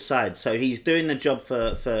playing in good sides, so he's doing the job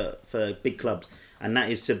for big clubs. And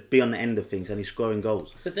that is to be on the end of things, and he's scoring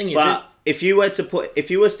goals. The thing is, but if you was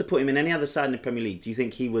to put him in any other side in the Premier League, do you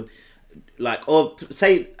think he would, or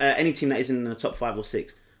say any team that is in the top 5 or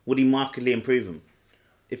 6, would he markedly improve him?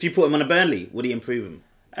 If you put him on a Burnley, would he improve him?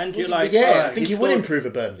 And you're like, I think he would improve a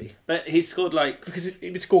Burnley. But he scored because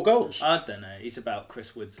he would score goals. I don't know. He's about Chris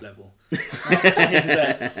Wood's level. You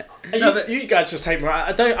guys just hate me.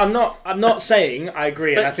 I'm not saying I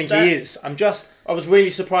agree, and I think he is. I was really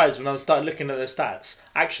surprised when I started looking at the stats.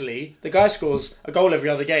 Actually, the guy scores a goal every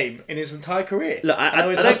other game in his entire career. Look, I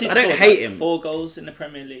don't hate him. 4 goals in the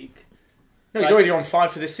Premier League. No, he's already on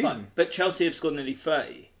 5 for this season. But Chelsea have scored nearly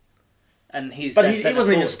 30. And he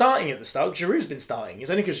wasn't even starting at the start. Giroud's been starting. It's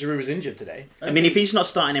only because Giroud was injured today. I mean, if he's not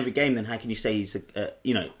starting every game, then how can you say he's a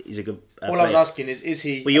good All player? I was asking is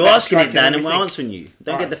he... Well, you're asking it, Dan, and we're answering you.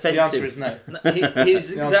 Don't get defensive. The answer is no. He's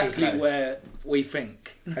exactly where we think.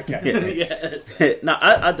 Okay. Yes. No,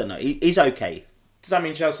 I don't know. He's okay. Does that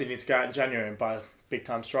mean Chelsea need to go out in January and buy a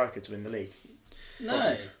big-time striker to win the league? No,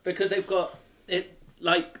 probably. Because they've got it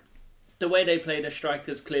like... The way they play, their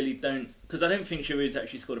strikers clearly don't... Because I don't think Giroud's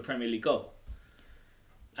actually scored a Premier League goal.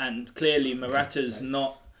 And clearly Morata's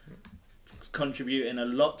not contributing a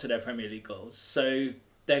lot to their Premier League goals. So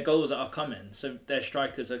their goals are coming. So their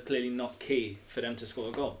strikers are clearly not key for them to score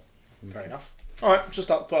a goal. Fair enough. Alright, just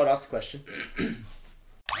thought I'd ask the question.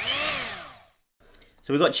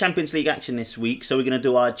 So we've got Champions League action this week. So we're going to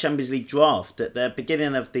do our Champions League draft at the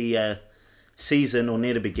beginning of the season, or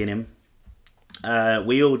near the beginning.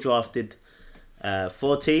 We all drafted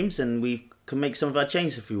 4 teams, and we can make some of our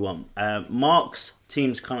changes if we want. Mark's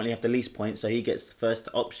teams currently have the least points, so he gets the first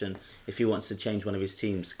option if he wants to change one of his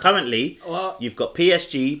teams. Currently, you've got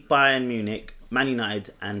PSG, Bayern Munich, Man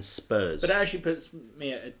United, and Spurs. But that actually puts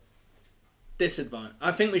me at a disadvantage.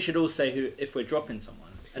 I think we should all say who if we're dropping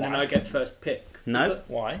someone, and then I get first pick. No.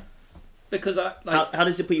 Why? Because how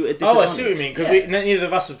does it put you at a disadvantage? Oh, I see what you mean. Because neither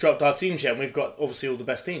of us have dropped our teams yet, and we've got obviously all the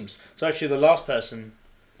best teams. So actually, the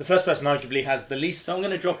first person arguably has the least. So I'm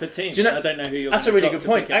going to drop a team. Do you know, I don't know who you're. That's a really good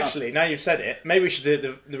point. Actually, now you've said it, maybe we should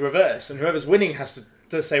do the reverse, and whoever's winning has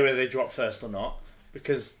to say whether they drop first or not.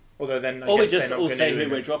 Because although then or we just all say who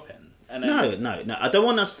we're dropping. And then no. I don't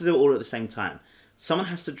want us to do it all at the same time. Someone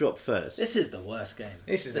has to drop first. This is the worst game.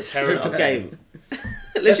 This is a terrible game.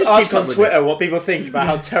 Let's just ask on Twitter what people think about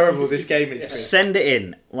how terrible this game is. Send it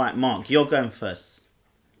in. Right, Mark, you're going first.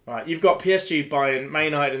 Right, you've got PSG, Bayern, Man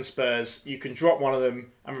United and Spurs. You can drop one of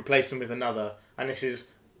them and replace them with another. And this is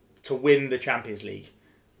to win the Champions League.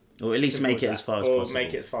 Or at least make it as far as possible. Or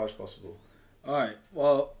make it as far as possible. Alright,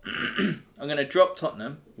 well, I'm going to drop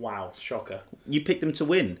Tottenham. Wow, shocker. You picked them to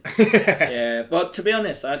win. Yeah, well, to be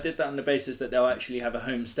honest, I did that on the basis that they'll actually have a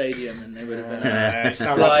home stadium and they would have been... You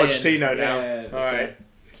sound like Pochettino now. Yeah, alright.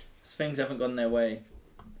 Things haven't gone their way.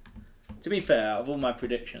 To be fair, out of all my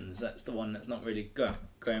predictions, that's the one that's not really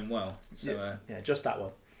going well. So, yeah, just that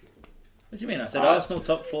one. What do you mean? I said Arsenal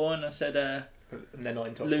top 4, and I said And they're not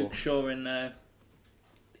in top Luke 4. Shaw in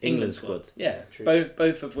England squad. Yeah, true.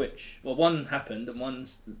 both of which. Well, one happened, and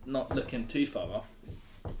one's not looking too far off.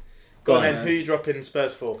 Go on then. Who you dropping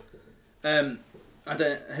Spurs for? I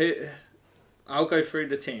don't. Who? I'll go through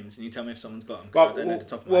the teams, and you tell me if someone's got them. I don't know the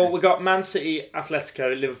top of my head. we got Man City,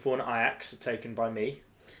 Atletico, Liverpool, and Ajax are taken by me.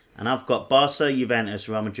 And I've got Barca, Juventus,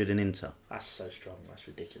 Real Madrid, and Inter. That's so strong. That's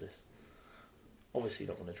ridiculous. Obviously, you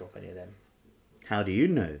don't want to drop any of them. How do you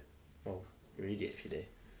know? Well, you're an idiot if you do.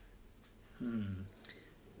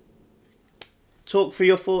 Talk through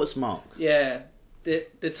your thoughts, Mark. Yeah.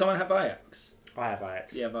 Did someone have Ajax? I have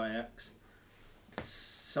Ajax. You have Ajax.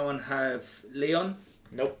 Someone have Leon?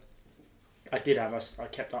 Nope. I did have us. I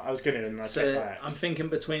was going to, and I kept Ajax. I'm thinking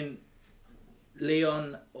between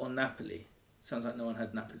Leon or Napoli. Sounds like no one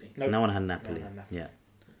had Napoli. Nope. No one had Napoli. Yeah.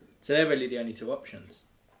 So they're really the only two options.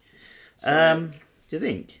 So, do you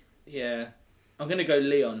think? Yeah. I'm going to go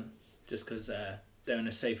Leon just because they're in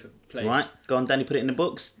a safer place. Right. Go on, Danny. Put it in the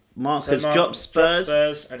books. Mark So has dropped Spurs.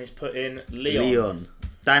 And he's put in Leon. Leon.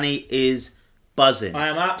 Danny is buzzing. I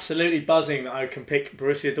am absolutely buzzing that I can pick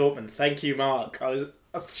Borussia Dortmund. Thank you, Mark.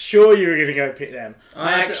 I'm sure you were going to go pick them.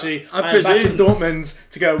 I am backing Dortmund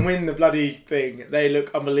to go and win the bloody thing. They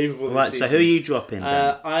look unbelievable. Right, so who are you dropping?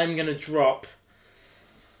 I'm going to drop.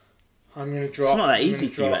 It's not that easy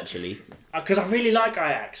for you, actually. Because I really like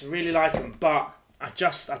Ajax. I really like them, but I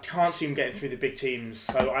can't see them getting through the big teams.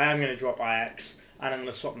 So I am going to drop Ajax, and I'm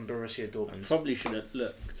going to swap them Borussia Dortmund. Probably should have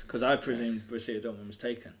looked, because I presumed Borussia Dortmund was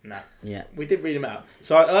taken. Nah. Yeah. We did read them out.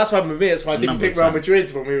 So that's why with me. That's why I didn't pick Real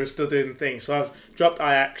Madrid when we were still doing the thing. So I've dropped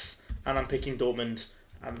Ajax, and I'm picking Dortmund.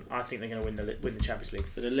 And I think they're going to win the Champions League.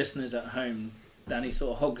 For the listeners at home, Danny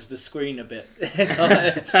sort of hogs the screen a bit. Listen,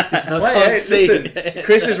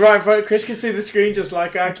 Chris is right in front. Chris can see the screen just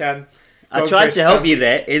like I can. I tried to help you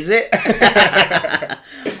there. Is it?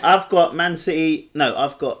 I've got Man City. No,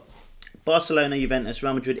 I've got Barcelona, Juventus,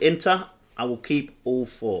 Real Madrid, Inter. I will keep all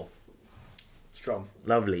 4. Strong.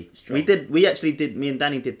 Lovely. Strong. We actually did. Me and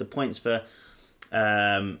Danny did the points for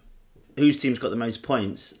whose team's got the most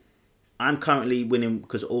points. I'm currently winning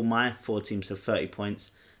because all my 4 teams have 30 points.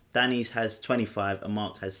 Danny's has 25 and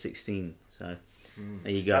Mark has 16. So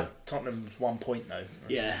there you go. Tottenham's 1 point though.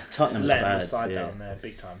 Yeah. Tottenham's bad. Down there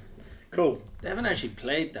big time. Cool. They haven't actually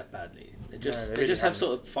played that badly. They just have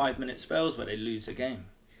sort of 5-minute spells where they lose a game.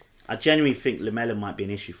 I genuinely think Lamella might be an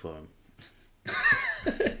issue for him.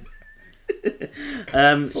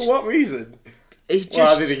 For what reason? It's just,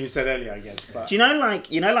 everything you said earlier, I guess. But do you know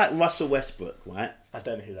like Russell Westbrook, right? I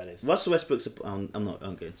don't know who that is. Russell Westbrook's I'm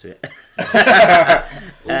going to it.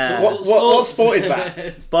 What sport is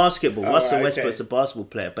that? Basketball. Oh, Russell Westbrook's a basketball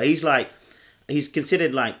player, but he's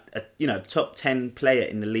considered like a top 10 player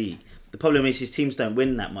in the league. The problem is his teams don't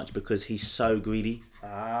win that much because he's so greedy.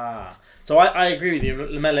 So I agree with you.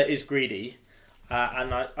 Lamella is greedy,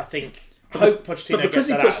 and I think. But because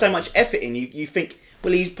he puts so much effort in, you think,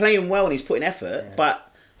 well, he's playing well and he's putting effort,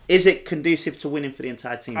 but is it conducive to winning for the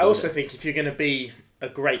entire team? I also think if you're going to be a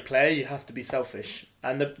great player, you have to be selfish.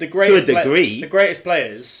 And the greatest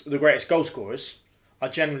players, the greatest goal scorers, are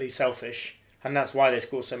generally selfish, and that's why they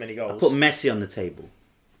score so many goals. I put Messi on the table.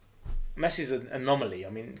 Messi's an anomaly. I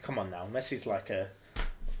mean, come on now. Messi's like a...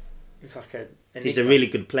 He's a really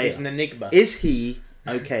good player. He's an enigma. Is he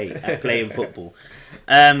okay at playing football?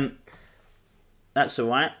 That's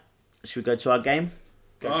alright. Should we go to our game?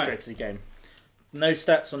 Go straight to the game. No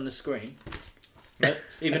stats on the screen. No?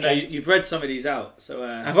 Even though you've read some of these out. So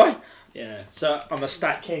have I? Yeah. So I'm a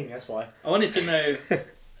stat king, that's why. I wanted to know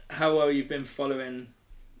how well you've been following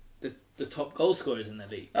the top goal scorers in the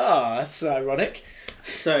league. That's ironic.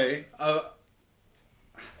 So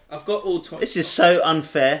I've got all 20. This is so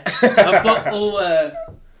unfair. I've got all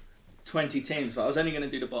 20 teams, but I was only going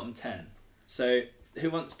to do the bottom 10. So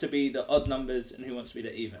who wants to be the odd numbers and who wants to be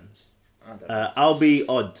the evens? I'll be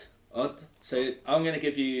odd. Odd. So I'm going to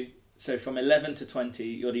give you. So from 11 to 20,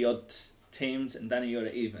 you're the odd teams, and Danny, you're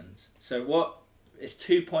the evens. So what is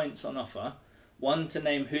 2 points on offer? One to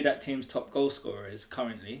name who that team's top goal scorer is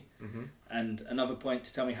currently, and another point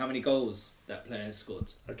to tell me how many goals that player has scored.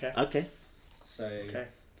 Okay. So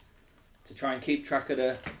to try and keep track of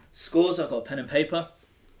the scores, I've got a pen and paper.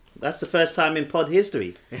 That's the first time in pod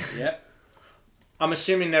history. Yeah. I'm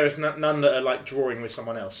assuming there is none that are like drawing with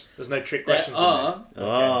someone else. There's no trick questions. There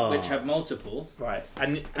are, Okay. which have multiple. Right,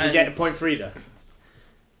 and you get a point for either.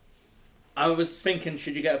 I was thinking,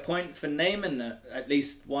 should you get a point for naming at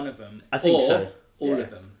least one of them? I think so. All of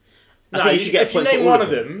them. I think you should get a point for all of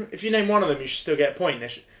them. If you name one of them, you should still get a point.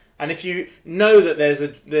 And if you know that there's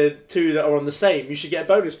the two that are on the same, you should get a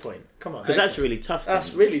bonus point. Come on. Because that's really tough.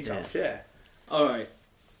 That's really tough. Yeah. All right.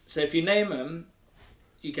 So if you name them,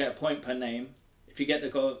 you get a point per name. If you get the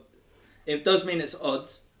goal, it does mean it's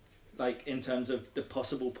odds, like in terms of the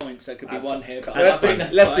possible points that could be won here. But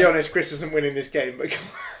Let's be honest, Chris isn't winning this game. But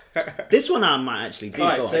This one I might actually do.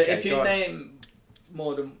 Alright, Go on. so okay, if you go on. name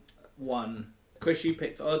more than one, Chris, you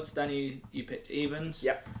picked odds. Danny, you picked evens.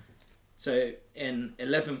 Yep. So in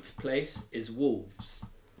 11th place is Wolves.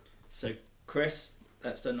 So Chris,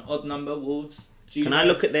 that's an odd number. Wolves. Can I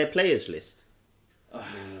look at their players list?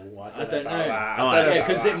 I don't know. Alright. Yeah,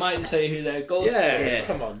 because it might say who their goal scorer is. Yeah.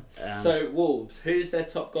 Come on. So Wolves, who's their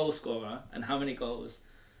top goal scorer and how many goals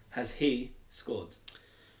has he scored?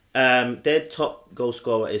 Their top goal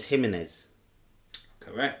scorer is Jimenez,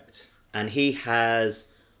 Correct. and he has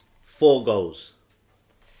 4 goals.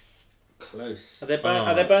 Close. Are there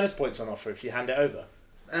bonus points on offer if you hand it over?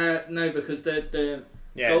 No, because the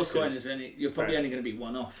Yeah, goal it's scoring good. is you're probably Fair. only going to be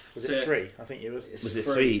one off. Was So it 3? I think it was. Was it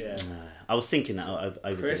 3? 3? yeah. I was thinking that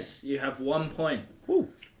I Chris, you have 1 point. Woo.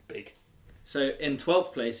 Big. So in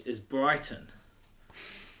 12th place is Brighton.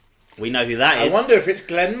 We know who that I is. wonder if it's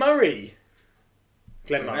Glenn Murray.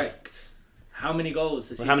 Glenn Murray. Correct. How many goals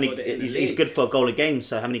has Well, he how many? scored in the He's league? good for a goal a game.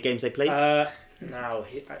 So how many games they played? Now,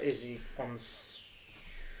 is he on?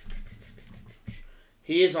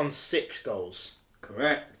 He is on 6 goals.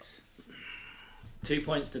 Correct. 2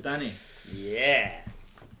 points to Danny. Yeah.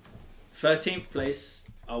 13th place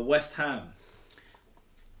are West Ham.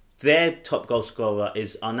 Their top goal scorer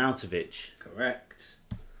is Arnautovic. Correct.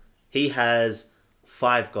 He has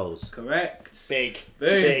 5 goals. Correct. Big.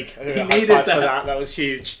 Boom. Big. He I give a needed high five that. for that. That was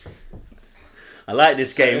huge. I like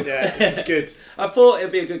this game. Yeah, it's good. I thought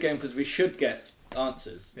it'd be a good game because we should get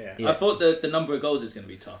answers. Yeah. Yeah. I thought the number of goals is going to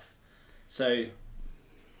be tough. So,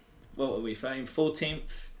 what were we saying? 14th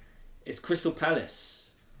is Crystal Palace.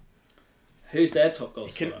 Who's their top goal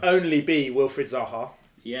It can scorer? only be Wilfried Zaha,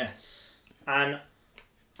 Yes. and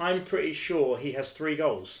I'm pretty sure he has 3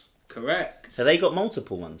 goals. Correct. So they got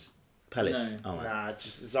multiple ones. Palace. No. Oh, right. Nah,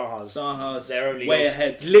 just Zaha's. Zaha's They're only way goals.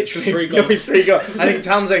 ahead. Literally 3 goals. 3 goals. I think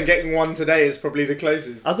Townsend getting 1 today is probably the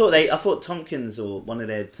closest. I thought Tompkins or one of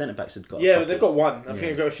their centre backs had got. a Yeah, couple. they've got 1. I Yeah. think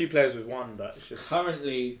they've got a few players with 1, but it's just.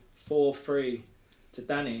 Currently 4-3 to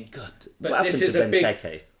Danny. God, But what this happened is to a big-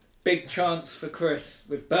 Benteke? Big chance for Chris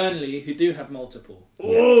with Burnley, who do have multiple.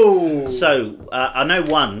 Ooh! So I know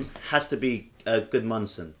one has to be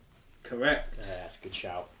Goodmanson, Correct. Yeah, that's a good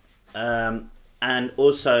shout. and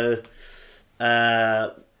also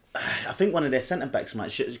I think one of their centre backs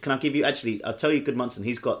might. Can I give you? Actually, I'll tell you Goodmanson.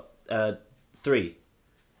 He's got 3.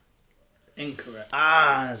 Incorrect.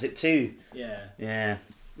 Ah, is it 2? Yeah. Yeah.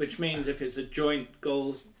 Which means if it's a joint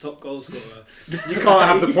top goal scorer, You can't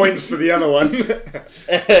have the points for the other one.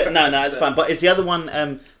 no, it's fine. But is the other one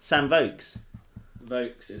Sam Vokes?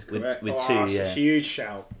 Vokes is With- correct. with- Oh, 2, that's yeah. a huge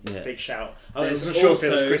shout. Yeah. Big shout. I There's wasn't sure if it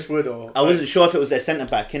was also- Chris Wood or. I wasn't sure if it was their centre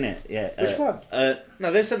back, innit? Yeah. Which one?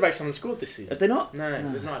 No, their centre backs haven't scored this season. Have they not? No,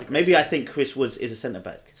 they've not had a great Maybe season. I think Chris Woods is a centre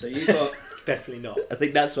back. So you've got, Definitely not. I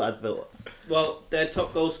think that's what I thought. well, their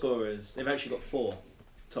top goal scorers, they've actually got 4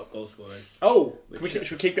 top goal scorers. Oh, Which- should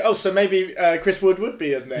we keep it? Oh, so maybe Chris Wood would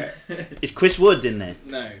be in there. Is Chris Wood in there?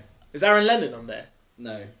 No, Is Aaron Lennon on there?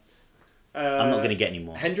 no. I'm not going to get any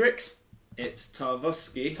more. Hendricks? It's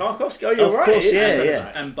Tarkovsky Tarkovsky? Oh, you're Of right. course, it is yeah, Aaron yeah.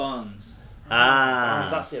 Lennon. and Barnes.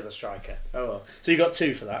 That's the other striker. Oh well. So you got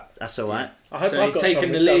 2 for that. That's all right. I hope So I've he's got taken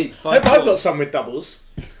some the with lead, I hope I've 5-4. got some with doubles.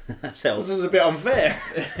 That's This helps. is a bit unfair.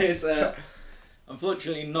 It's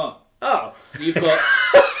unfortunately not. Oh. You've got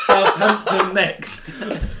Southampton next.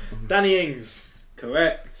 Danny Ings.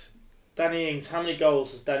 Correct. Danny Ings. How many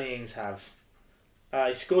goals does Danny Ings have?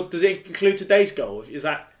 He scored. Does it include today's goal? Is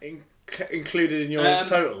that included in your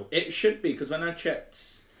total? It should be, because when I checked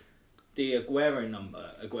the Aguero number,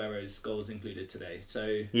 Aguero's goals included today.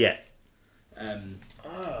 So Yeah.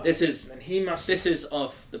 Oh, this is and he must. this is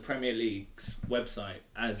off the Premier League's website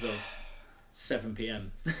as of 7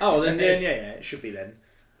 p.m. Oh, then yeah, it should be then.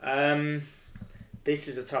 This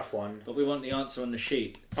is a tough one. But we want the answer on the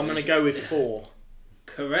sheet. I'm going to go with 4.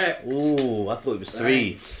 Correct. Ooh, I thought it was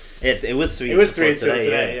 3. It was 3. It was before 3 until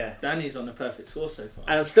today, yeah. Danny's on a perfect score so far.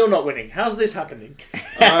 And I'm still not winning. How's this happening?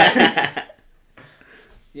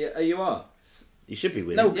 Yeah, you are. You should be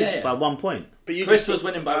winning. No, yeah. by 1 point. But you Chris just was got-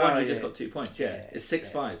 winning by Oh, 1, you yeah. just got 2 points. Yeah, Yeah, it's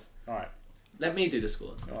 6-5. Alright, Let me do the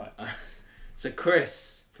scores. alright. So Chris,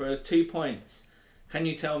 for 2 points, can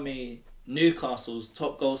you tell me Newcastle's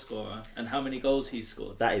top goal scorer and how many goals he's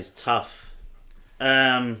scored? That is tough.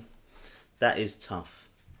 That is tough.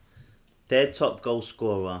 Their top goal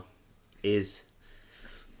scorer is.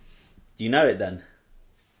 Do you know it then?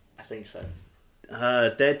 think so.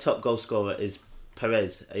 Their top goal scorer is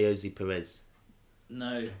Perez, Ayoze Perez.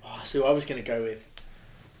 No. Oh, so I was going to go with.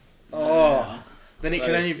 No. Oh, then it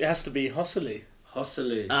Close. has to be Hosselu.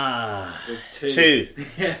 Hosselu. Ah, With 2. 2.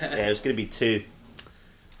 Yeah. Yeah, it was going to be 2.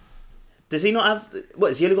 Does he not have? What?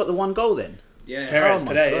 Has he only got the 1 goal then? Yeah. Perez Oh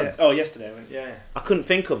my today, God. yeah. Oh, yesterday. Yeah. I couldn't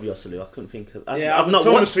think of Yosselu. I couldn't think of. Yeah, I've I was not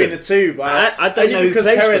torn watched between him. the two, but I don't only know who because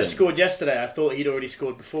plays for Perez them. scored yesterday. I thought he'd already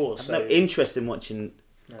scored before. I've So no interest in watching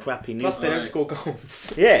No. crappy Plus, news. they don't Right. score goals.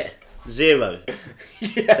 Yeah, 0.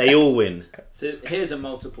 Yeah. They all win. So here's a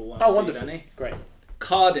multiple one. Oh, for you, wonderful! Danny. Great.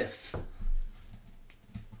 Cardiff.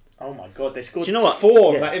 Oh my God, they scored Do you know what?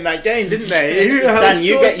 4 Yeah. in that game, didn't they? Who the hell Danny,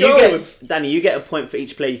 you scored goals? Danny, you get a point for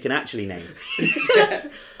each player you can actually name.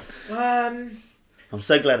 I'm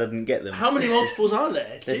so glad I didn't get them. How many multiples are there?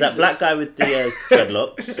 There's Jesus. that black guy with the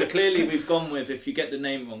dreadlocks. So clearly we've gone with, if you get the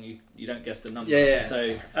name wrong, you don't guess the number. Yeah.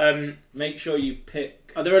 So make sure you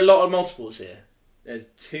pick. Are there a lot of multiples here? There's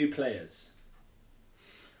 2 players.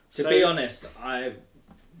 To So- be honest, I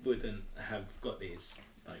wouldn't have got these.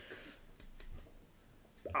 Like,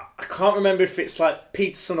 I can't remember if it's like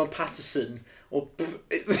Peterson or Patterson or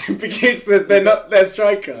because they're not their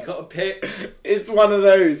striker. you got to pick. It's one of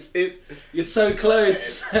those. You're so close.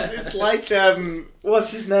 It's like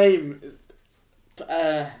what's his name?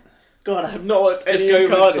 God, I have not watched Just any go of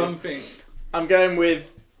with Cardiff. something. I'm going with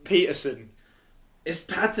Peterson. It's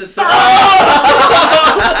Patterson. Oh!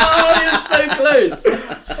 You're so close.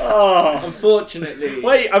 Oh, Unfortunately.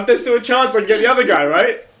 wait, there's still a chance I can get the other guy,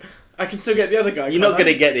 right? I can still get the other guy. You're can't not going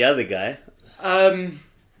I? to get the other guy.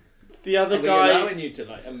 The other Are we guy, allowing you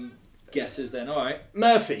to guesses then? All right.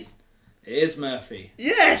 Murphy. It is Murphy.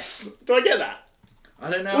 Yes. Do I get that? I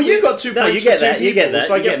don't know. Well, you got 2 No, points. you get for 2 that. You get people, that.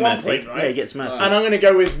 So I you get 1 Murphy. point, right? Yeah, he gets Murphy. Alright. And I'm going to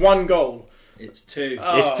go with 1 goal. It's 2.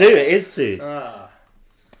 Oh. It's 2. It is 2. I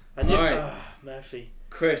knew, Alright. Murphy.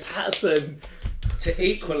 Chris, Patterson. to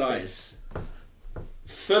equalise.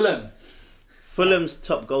 Fulham. Fulham's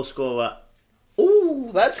top goal scorer. Ooh,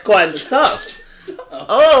 that's quite tough.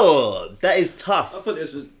 Oh, that is tough. I thought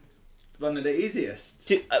this was one of the easiest.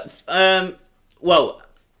 Well,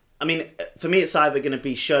 I mean, for me, it's either going to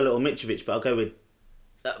be Schürrle or Mitrovic, but I'll go with.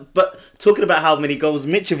 But talking about how many goals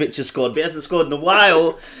Mitrovic has scored, but he hasn't scored in a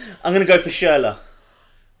while, I'm going to go for Schürrle.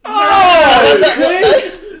 Oh,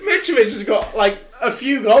 Mitrovic has got like a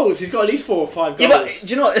few goals. He's got at least 4 or 5 goals. Yeah, but do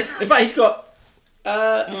you know what? In fact, he's got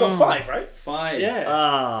 5, right? 5. Yeah.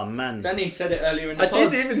 Ah, man. Danny said it earlier in the I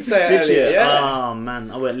pod. did even say it Did earlier. you? Yeah. Oh,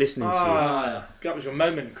 man. I weren't listening to you. That was your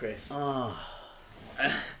moment, Chris. Ah.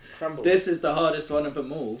 Crumble. This is the hardest one of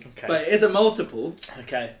them all. Okay. But it is a multiple.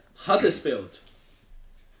 Okay. Huddersfield.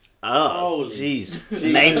 Oh, Holy jeez. Jesus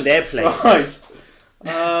Name their players. Christ.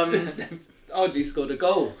 Oddly scored a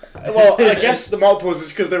goal. Well, I guess the multiples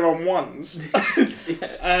is because they're on ones.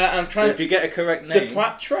 I'm So trying if you get a correct name.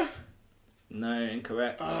 Depoitre? No,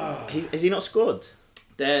 incorrect. Oh. Has he not scored?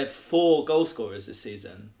 Their 4 goal scorers this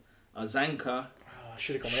season are Zanka, I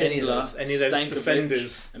should have gone with Schindler, any of those Stankovic,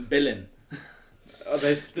 defenders. and Billin. Oh,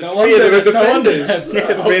 there's the No 3 of them wonder- are no wonder defenders.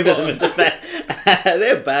 they're Yeah, 3 of them are defend-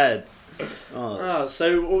 They're bad. Oh. Oh,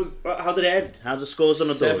 so how did it end? How's the scores on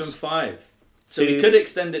the doors? 7-5. So we could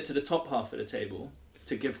extend it to the top half of the table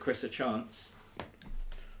to give Chris a chance.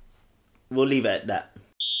 We'll leave it at that.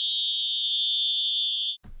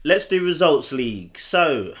 Let's do results league.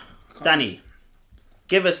 So, Danny,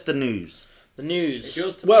 give us the news. The news. It's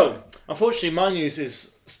yours Well, unfortunately, my news is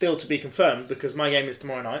still to be confirmed because my game is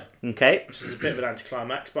tomorrow night, Okay. which is a bit of an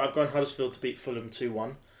anticlimax. But I've gone Huddersfield to beat Fulham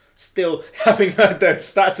 2-1. Still, having heard those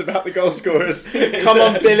stats about the goal scorers, come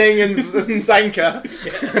on, Billing and Zanka.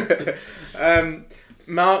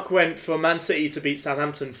 Mark went for Man City to beat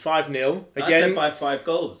Southampton 5-0. I Again, said by 5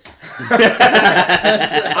 goals.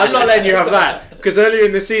 I'm not letting you have that because earlier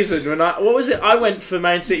in the season, when I went for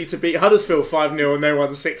Man City to beat Huddersfield 5-0 and they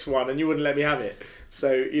won 6-1, and you wouldn't let me have it.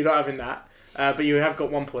 So you're not having that. But you have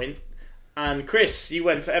got 1 point. And Chris, you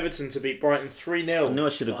went for Everton to beat Brighton 3-0. I knew I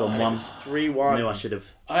should have gone 1. 3-1. I knew I should have.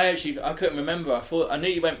 I couldn't remember. I knew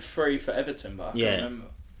you went 3 for Everton, but I Yeah. couldn't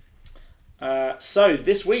remember. So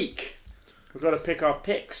this week we've got to pick our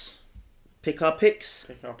picks. Pick our picks.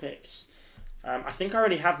 I think I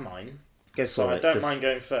already have mine, Go so for I it. don't 'cause mind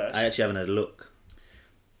going first. I actually haven't had a look.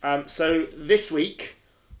 So this week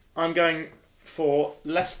I'm going for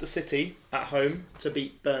Leicester City at home to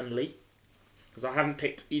beat Burnley because I haven't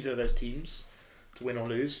picked either of those teams to win or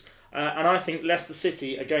lose, and I think Leicester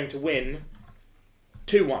City are going to win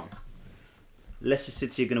 2-1 Leicester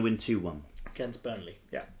City are going to win 2-1. against Burnley.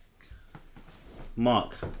 Yeah.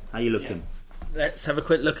 Mark, how you looking? Let's have a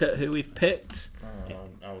quick look at who we've picked.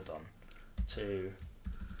 Hold on. 2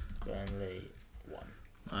 Burnley 1.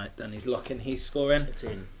 Alright, Danny's locking. He's scoring. It's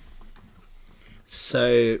in.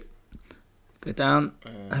 So, go down.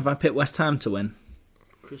 Have I picked West Ham to win?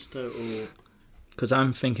 Christo or... Because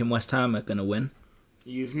I'm thinking West Ham are going to win.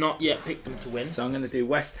 You've not yet picked them to win. So I'm going to do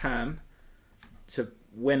West Ham to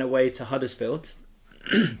win away to Huddersfield.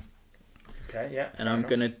 Okay, yeah. And I'm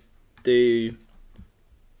going to do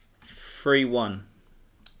 3-1.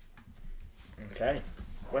 Okay.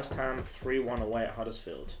 West Ham 3-1 away at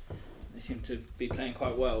Huddersfield. They seem to be playing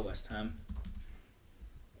quite well, West Ham.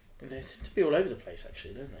 They seem to be all over the place,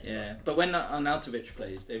 actually, don't they? Yeah, but when Arnautovic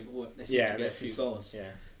plays, they seem to get a few goals.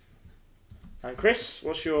 Yeah. And Chris,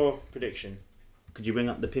 what's your prediction? Could you bring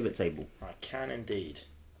up the pivot table? I can indeed.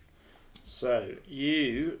 So,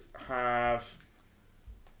 you have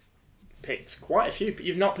picked quite a few, but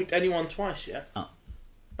you've not picked anyone twice yet.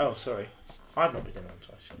 Oh, sorry. I've not picked anyone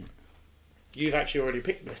twice yet. You've actually already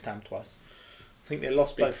picked West Ham twice. I think they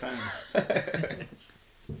lost Big both. fans.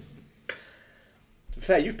 To be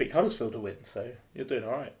fair, you've picked Huddersfield to win, so you're doing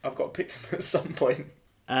alright. I've got to pick them at some point.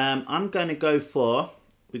 I'm going to go for...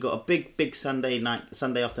 We've got a big Sunday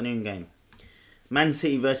afternoon game. Man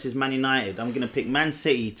City versus Man United. I'm going to pick Man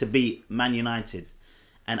City to beat Man United.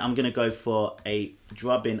 And I'm going to go for a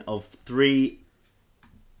drubbing of 3-1.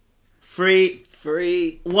 Put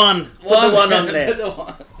the 1 on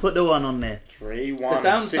there. Put the 1 on there. 3-1. The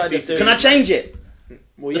downside of doing... Can I change it?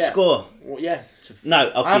 Well, The score? Well, yeah. No, I'll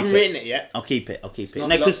keep it. I haven't written it yet. I'll keep it. It's No,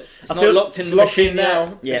 not, because it's not locked in the machine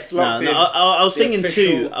now. Yeah, It's locked in. I was singing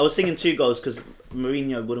official- 2. I was singing 2 goals because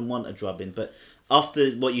Mourinho wouldn't want a drubbing. But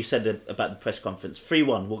after what you said about the press conference,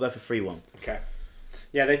 3-1. We'll go for 3-1. Okay.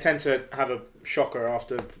 Yeah, they tend to have a shocker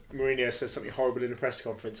after Mourinho says something horrible in a press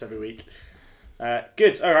conference every week.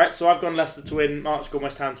 Good. All right. So I've gone Leicester to win. Mark's gone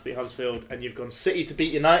West Ham to beat Huddersfield, and you've gone City to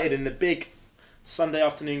beat United in the big Sunday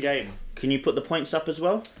afternoon game. Can you put the points up as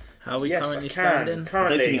well? How are we Yes, currently I can. standing? I don't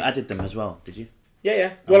Currently, think you added them as well, did you?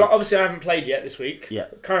 yeah. Well, obviously I haven't played yet this week. Yeah.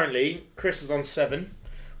 Currently, Chris is on 7.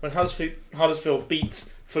 When Huddersfield beat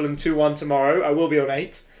Fulham 2-1 tomorrow, I will be on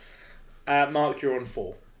 8. Mark, you're on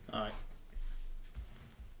 4. Alright.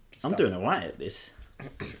 I'm doing alright at this.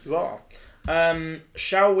 You are.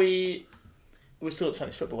 Shall we... We're still at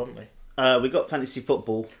fantasy football, haven't we? We got fantasy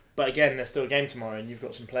football. But again, there's still a game tomorrow, and you've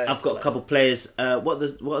got some players. I've got a couple players. What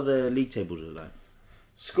are the league tables like?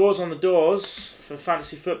 Scores on the doors for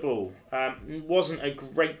fantasy football. Wasn't a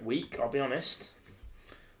great week, I'll be honest.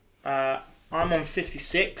 I'm on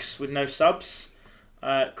 56 with no subs.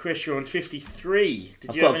 Chris, you're on 53.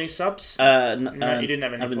 Did you have any subs? No, you didn't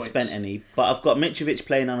have any I haven't points. spent any, but I've got Mitrovic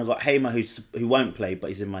playing and I've got Hamer who won't play, but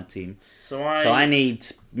he's in my team. So I need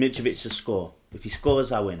Mitrovic to score. If he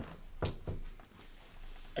scores, I win.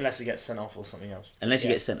 Unless he gets sent off or something else. Unless he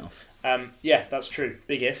gets sent off. Yeah, that's true.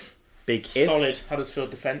 Big if. Big if. Solid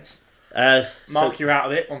Huddersfield defence. So Mark, you're out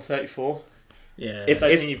of it on 34. Yeah. If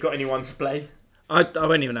I think you've got anyone to play. I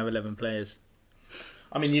won't even have 11 players.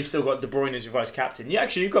 I mean, you've still got De Bruyne as your vice captain. Yeah,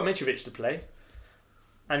 actually, you've got Mitrovic to play,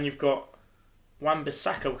 and you've got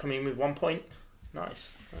Wan-Bissaka coming in with 1 point. Nice.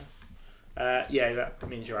 Yeah, that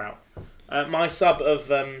means you're out. My sub of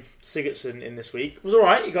Sigurdsson in this week was all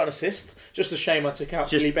right. He got an assist. Just a shame I took out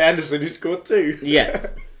Felipe Anderson, who scored 2. Yeah.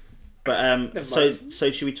 But Never mind.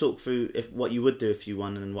 so should we talk through what you would do if you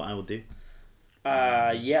won and what I would do?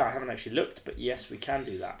 Yeah, I haven't actually looked, but yes, we can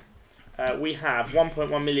do that. We have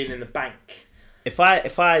 1.1 million in the bank. If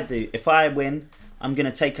I win, I'm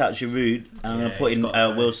gonna take out Giroud and I'm gonna put in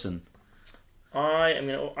Wilson.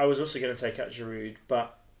 I was also going to take out Giroud,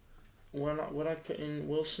 but would I put in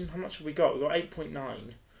Wilson? How much have we got? We've got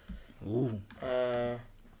 8.9. Ooh.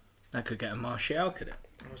 That could get a Martial, could it?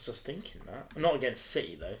 I was just thinking that. Not against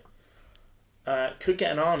City though. Could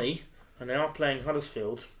get an Arnie, and they are playing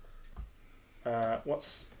Huddersfield.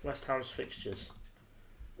 What's West Ham's fixtures?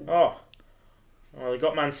 Well, they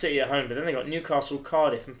got Man City at home, but then they got Newcastle,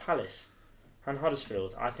 Cardiff, and Palace, and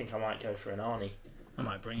Huddersfield. I think I might go for an Arnie. I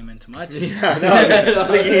might bring him into my team. Yeah,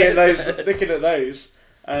 no, looking at those.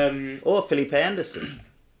 Or Felipe Anderson.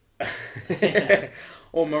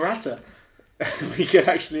 Or Morata. We could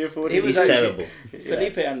actually afford him. He's terrible.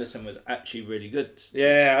 Felipe Anderson was actually really good.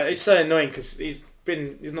 Yeah, it's so annoying because he's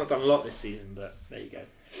not done a lot this season, but there you go.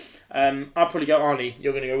 I'll probably go Arnie.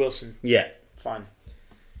 You're going to go Wilson. Yeah. Fine.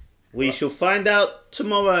 We shall find out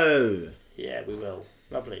tomorrow. Yeah, we will.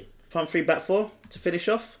 Lovely. Front 3, back 4 to finish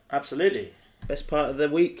off. Absolutely. Best part of the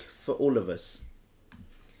week for all of us.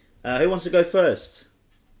 Who wants to go first?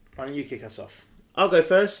 Why don't you kick us off? I'll go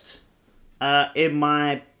first. In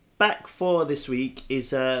my back 4 this week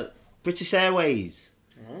is British Airways.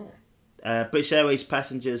 Oh. British Airways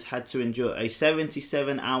passengers had to endure a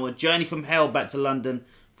 77-hour journey from hell back to London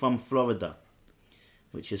from Florida.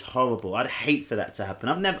 which is horrible. I'd hate for that to happen.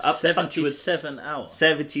 I've never up 77 hours.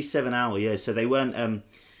 77 hour, yeah. So they weren't.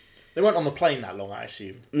 They weren't on the plane that long, I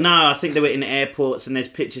assume. No, I think they were in airports, and there's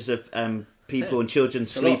pictures of people and children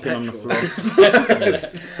sleeping on the floor.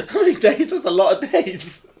 How many days? That's a lot of days.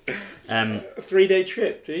 A 3-day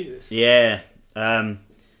trip, Jesus. Yeah.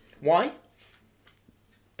 Why?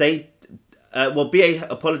 BA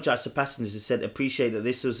apologised to passengers and said appreciate that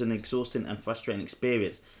this was an exhausting and frustrating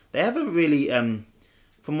experience. They haven't really,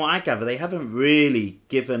 from what I gather, they haven't really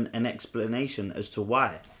given an explanation as to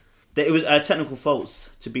why. It was technical faults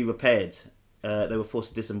to be repaired. They were forced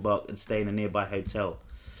to disembark and stay in a nearby hotel.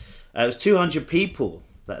 It was 200 people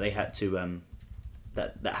that they had to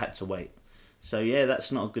that had to wait. So yeah,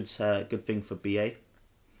 that's not a good thing for BA.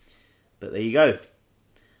 But there you go.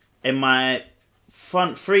 In my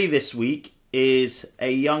front three this week is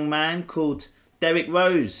a young man called Derrick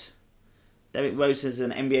Rose. Derrick Rose is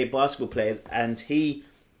an NBA basketball player, and he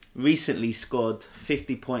recently scored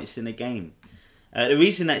 50 points in a game. The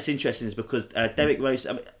reason that's interesting is because Derrick Rose,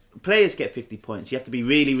 players get 50 points. You have to be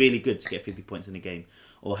really, really good to get 50 points in a game,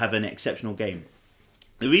 or have an exceptional game.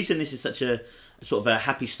 The reason this is such a sort of a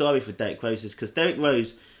happy story for Derrick Rose is because Derrick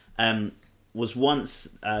Rose was once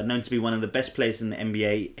known to be one of the best players in the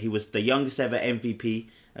NBA. He was the youngest ever MVP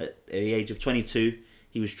at the age of 22.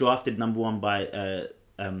 He was drafted number 1 by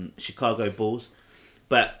Chicago Bulls.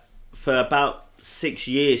 But for about 6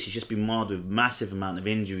 years, he's just been marred with massive amount of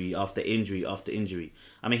injury after injury after injury.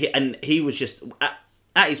 I mean, he was just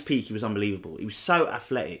at his peak. He was unbelievable. He was so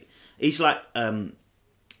athletic. He's like, I mean,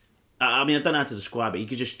 I don't know how to describe it. He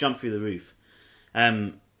could just jump through the roof.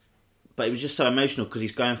 But it was just so emotional because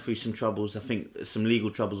he's going through some troubles. I think some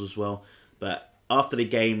legal troubles as well. But after the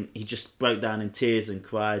game, he just broke down in tears and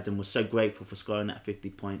cried and was so grateful for scoring that 50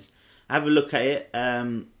 points. Have a look at it.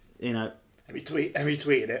 You know. Have you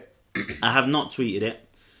tweeted it? I have not tweeted it.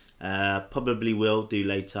 Probably will do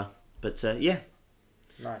later. But yeah,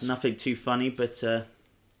 nice. Nothing too funny. But yeah,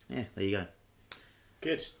 there you go.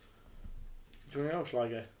 Good. Do you want to go or shall I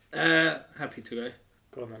go? Happy to go.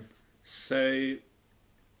 Go on then. So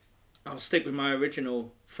I'll stick with my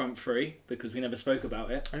original front three because we never spoke about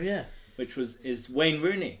it. Oh yeah. Which is Wayne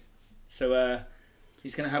Rooney. So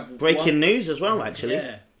he's going to have breaking news as well, actually.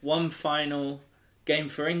 Yeah, one final game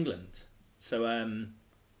for England. So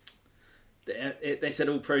they said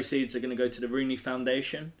all proceeds are going to go to the Rooney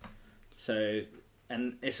Foundation. So,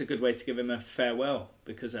 and it's a good way to give him a farewell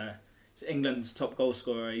because he's England's top goal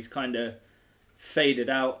scorer. He's kind of faded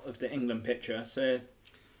out of the England picture. So,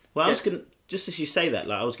 well, I was going just as you say that,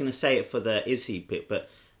 like I was going to say it for the is he pick, but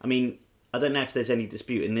I mean, I don't know if there's any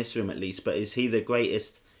dispute in this room at least, but is he the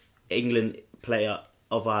greatest England player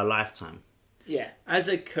of our lifetime? Yeah, as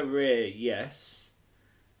a career, yes.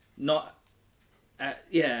 Not,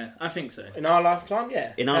 yeah, I think so. In our lifetime,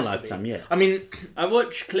 yeah. In our lifetime, yeah. I mean, I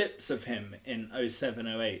watched clips of him in 07,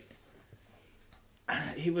 08.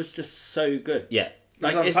 He was just so good. Yeah.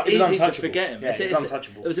 Like it's easy to forget him. Yeah, he's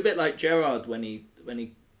untouchable. It was a bit like Gerrard when he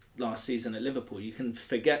last season at Liverpool. You can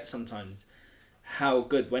forget sometimes how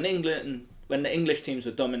good when the English teams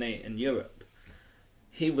were dominating Europe,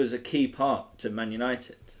 he was a key part to Man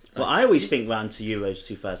United. Well, I always think round to Euros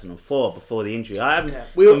 2004 before the injury. I'm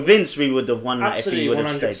convinced we would have won that if he would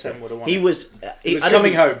have stayed. He was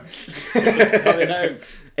coming home. Coming home.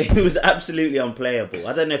 He was absolutely unplayable.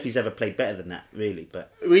 I don't know if he's ever played better than that, really.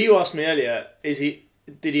 But well, you asked me earlier,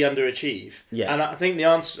 did he underachieve? Yeah. And I think the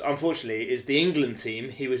answer, unfortunately, is the England team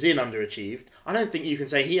he was in underachieved. I don't think you can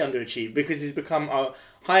say he underachieved because he's become our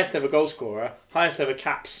highest ever goal scorer, highest ever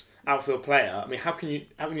caps outfield player. I mean, how can you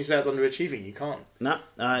say that's underachieving? You can't. No,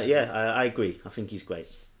 I agree. I think he's great.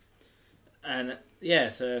 And yeah,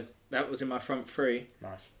 so that was in my front three.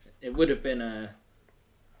 Nice. It would have been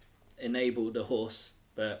enabled a horse,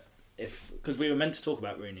 but because we were meant to talk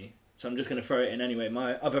about Rooney, so I'm just going to throw it in anyway.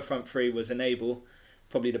 My other front three was Enable,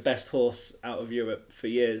 probably the best horse out of Europe for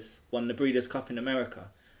years, won the Breeders' Cup in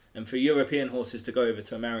America, and for European horses to go over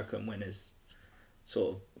to America and win is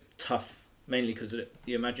sort of tough. Mainly because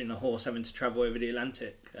you imagine a horse having to travel over the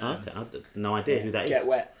Atlantic. Okay, I have no idea who that is. Get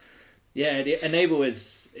wet. Yeah, the Enable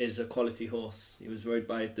is a quality horse. He was rode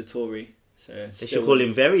by Dettori. So they should call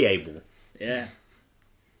him Very Able. Yeah.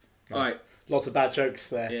 Nice. All right. Lots of bad jokes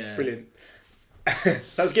there. Yeah. Brilliant. That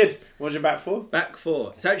was good. What was your back four? Back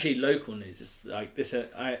four. It's actually local news. It's like this.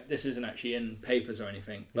 This isn't actually in papers or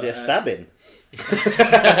anything. Is it a stabbing?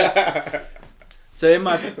 So in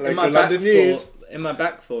my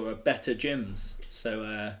back four are Better Gyms.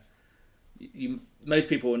 So most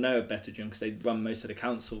people will know of Better Gym because they run most of the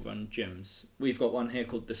council run gyms. We've got one here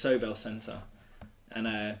called the Sobel Centre,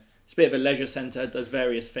 and It's a bit of a leisure centre, does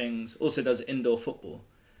various things, also does indoor football.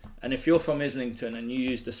 And if you're from Islington and you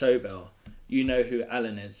use the Sobel, you know who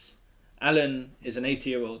Alan is. Alan is an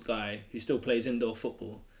 80-year-old guy who still plays indoor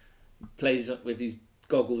football, plays with his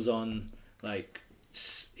goggles on, like,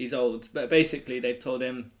 he's old. But basically they've told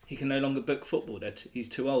him he can no longer book football, that he's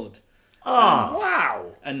too old. Oh,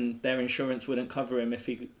 wow. And their insurance wouldn't cover him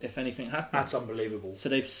if anything happened. That's unbelievable. So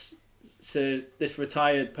this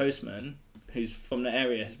retired postman, who's from the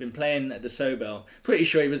area, has been playing at the Sobel. Pretty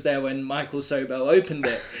sure he was there when Michael Sobel opened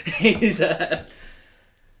it.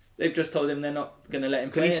 They've just told him they're not going to let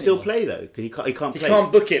him play. Can he still play though? Because he can't play. He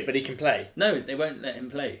can't book it, but he can play. No, they won't let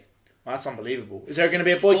him play. Well, that's unbelievable. Is there going to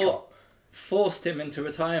be a boycott? Forced him into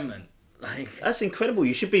retirement. Like, that's incredible.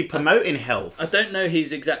 You should be promoting health. I don't know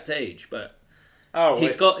his exact age, but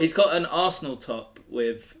he's got an Arsenal top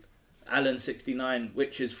with Alan 69,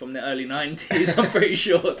 which is from the early 90s. I'm pretty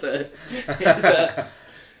sure. So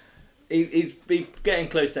he's been getting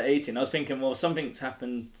close to 80. And I was thinking, well, something's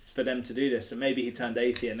happened for them to do this, and maybe he turned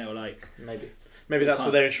 80, and they were like, maybe that's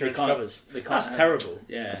what their insurance covers. That's terrible.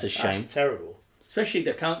 Yeah, that's a shame. That's terrible. Especially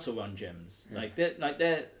the council-run gyms.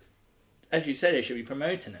 They're as you said, they should be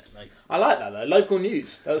promoting it. Like, I like that though. Local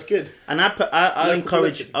news. That was good. And I'll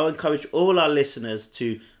encourage all our listeners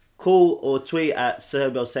to call or tweet at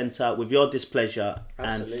Sobel Centre with your displeasure.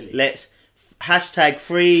 Absolutely. And let's hashtag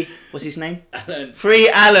free. What's his name? Alan. Free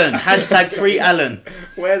Alan. Hashtag free Alan.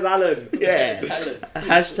 Where's Alan? Yeah.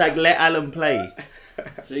 Hashtag let Alan play.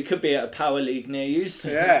 So he could be at a power league near you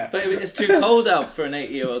soon. Yeah. But it's too cold out for an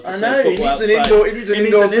 80-year-old to I play know. football outside. He needs an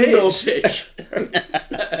indoor pitch.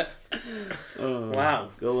 Oh,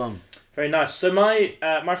 wow. Go on. Very nice. So my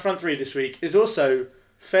front three this week is also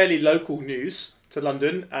fairly local news to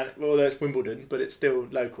London, and although it's Wimbledon, but it's still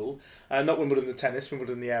local. Not Wimbledon the tennis,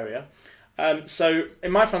 Wimbledon the area. So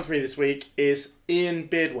in my front three this week is Ian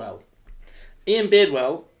Beardwell. Ian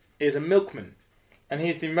Beardwell is a milkman, and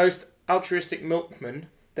he's the most altruistic milkman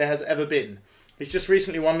there has ever been. He's just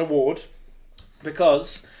recently won an award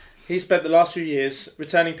because he spent the last few years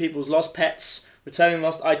returning people's lost pets, returning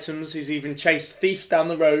lost items. He's even chased thieves down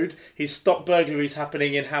the road. He's stopped burglaries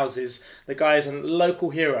happening in houses. The guy is a local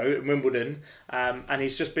hero in Wimbledon, and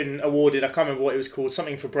he's just been awarded, I can't remember what it was called,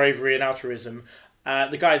 something for bravery and altruism.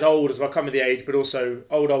 The guy's old as well, I can't remember the age, but also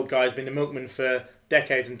old guy, has been a milkman for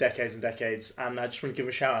decades and decades and decades, and I just want to give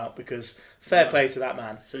him a shout out because fair play to that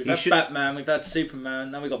man. So we've had Batman, we've had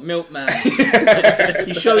Superman, now we've got Milkman.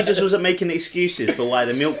 You sure he just wasn't making excuses for why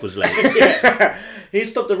the milk was late? Yeah. He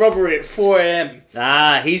stopped the robbery at 4 a.m.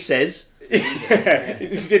 Ah, he says. He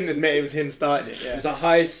didn't admit it was him starting it. Yeah. It was a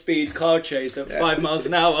high-speed car chase at 5 miles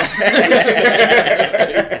an hour.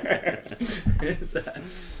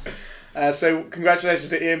 So congratulations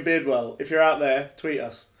to Ian Beardwell. If you're out there, tweet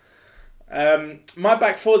us. My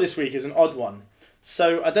back four this week is an odd one.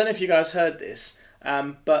 So I don't know if you guys heard this,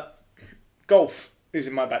 but golf is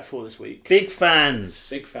in my back four this week. Big fans.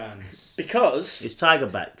 Big fans. Because Is Tiger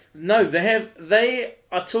back? no, they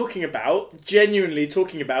are genuinely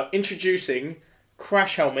talking about introducing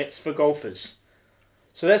crash helmets for golfers.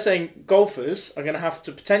 So they're saying golfers are going to have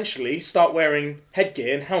to potentially start wearing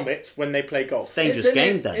headgear and helmets when they play golf. Dangerous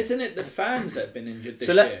game, then. Isn't it the fans that have been injured this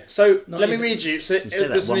year? Let me read you. So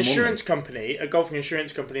there's an insurance company, a golfing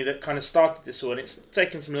insurance company, that kind of started this all, and it's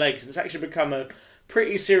taken some legs, and it's actually become a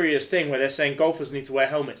pretty serious thing where they're saying golfers need to wear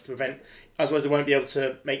helmets to prevent, otherwise they won't be able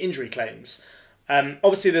to make injury claims.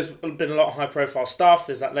 Obviously, there's been a lot of high-profile stuff.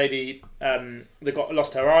 There's that lady that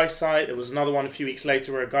lost her eyesight. There was another one a few weeks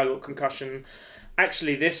later where a guy got concussion.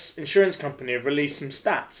 Actually, this insurance company have released some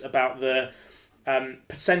stats about the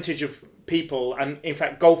percentage of people, and in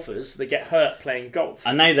fact golfers, that get hurt playing golf.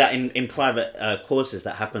 I know that in private courses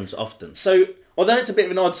that happens often. So, although it's a bit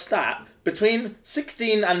of an odd stat, between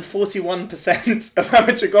 16 and 41% of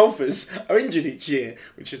amateur golfers are injured each year,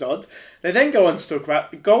 which is odd. They then go on to talk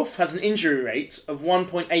about golf has an injury rate of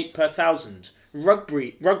 1.8 per thousand.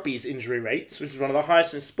 Rugby's injury rate, which is one of the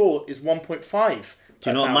highest in sport, is 1.5. Do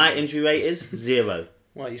you know what my injury rate is? 0.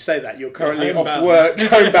 Well, you say that. You're currently off work,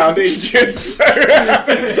 homebound injured, so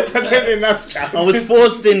I don't think that's counting. I was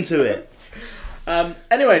forced into it.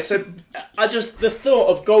 Anyway, so the thought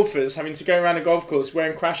of golfers having to go around a golf course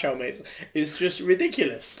wearing crash helmets is just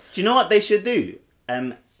ridiculous. Do you know what they should do?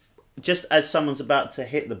 Just as someone's about to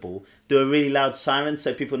hit the ball, do a really loud siren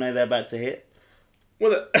so people know they're about to hit.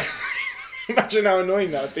 Well, imagine how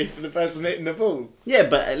annoying that would be for the person hitting the ball. Yeah,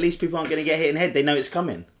 but at least people aren't going to get hit in the head. They know it's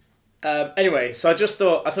coming. Anyway, so I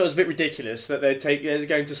thought it was a bit ridiculous that they're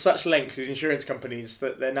going to such lengths, these insurance companies,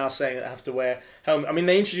 that they're now saying that they have to wear helmet. I mean,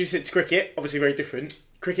 they introduced it to cricket, obviously very different,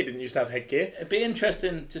 cricket didn't used to have headgear. It'd be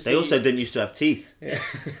interesting to see. They also didn't used to have teeth. Yeah.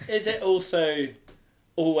 Is it also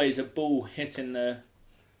always a ball hitting the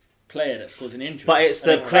player that's causing injury? But it's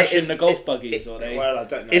Are the they crashing the golf it- buggies, or they? Well, I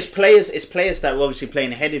don't know. It's players that were obviously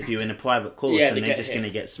playing ahead of you in a private course, Yeah, and they they're get just hit. going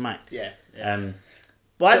to get smacked. Yeah.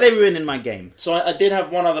 Why are they ruining my game? So I did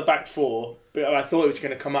have one other back four, but I thought it was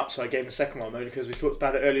going to come up, so I gave him a second one only because we talked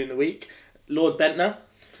about it earlier in the week. Lord Bentner.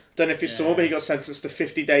 Don't know if you saw, but he got sentenced to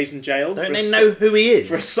 50 days in jail. Don't they know who he is?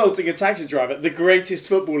 For assaulting a taxi driver. The greatest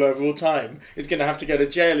footballer of all time is going to have to go to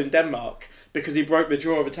jail in Denmark because he broke the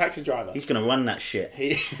jaw of a taxi driver. He's going to run that shit. He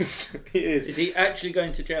is. He is. Is he actually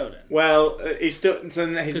going to jail then? Well, he's still. So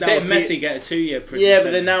he's Because now didn't Messi get a 2-year prison? Yeah,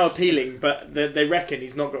 but they're sentence? now appealing, but they reckon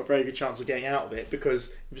he's not got a very good chance of getting out of it because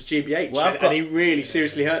it was GBH, Well, and he really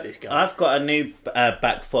seriously hurt this guy. I've got a new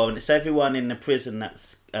back four, and it's everyone in the prison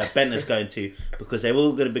that's Bentner's going to, because they're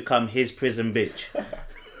all going to become his prison bitch.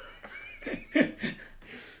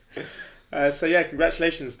 So yeah,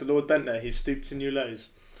 congratulations to Lord Bentner. He's stooped to new lows.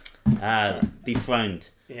 Dethroned.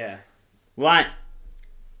 Yeah. Right.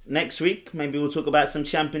 Next week, maybe we'll talk about some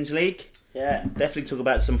Champions League. Yeah. Definitely talk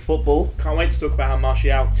about some football. Can't wait to talk about how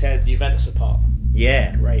Martial teared Juventus apart.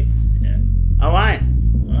 Yeah. Great. Yeah. All right.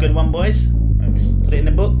 Good one, boys. Thanks. Put it in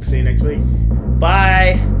the book. See you next week.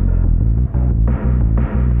 Bye.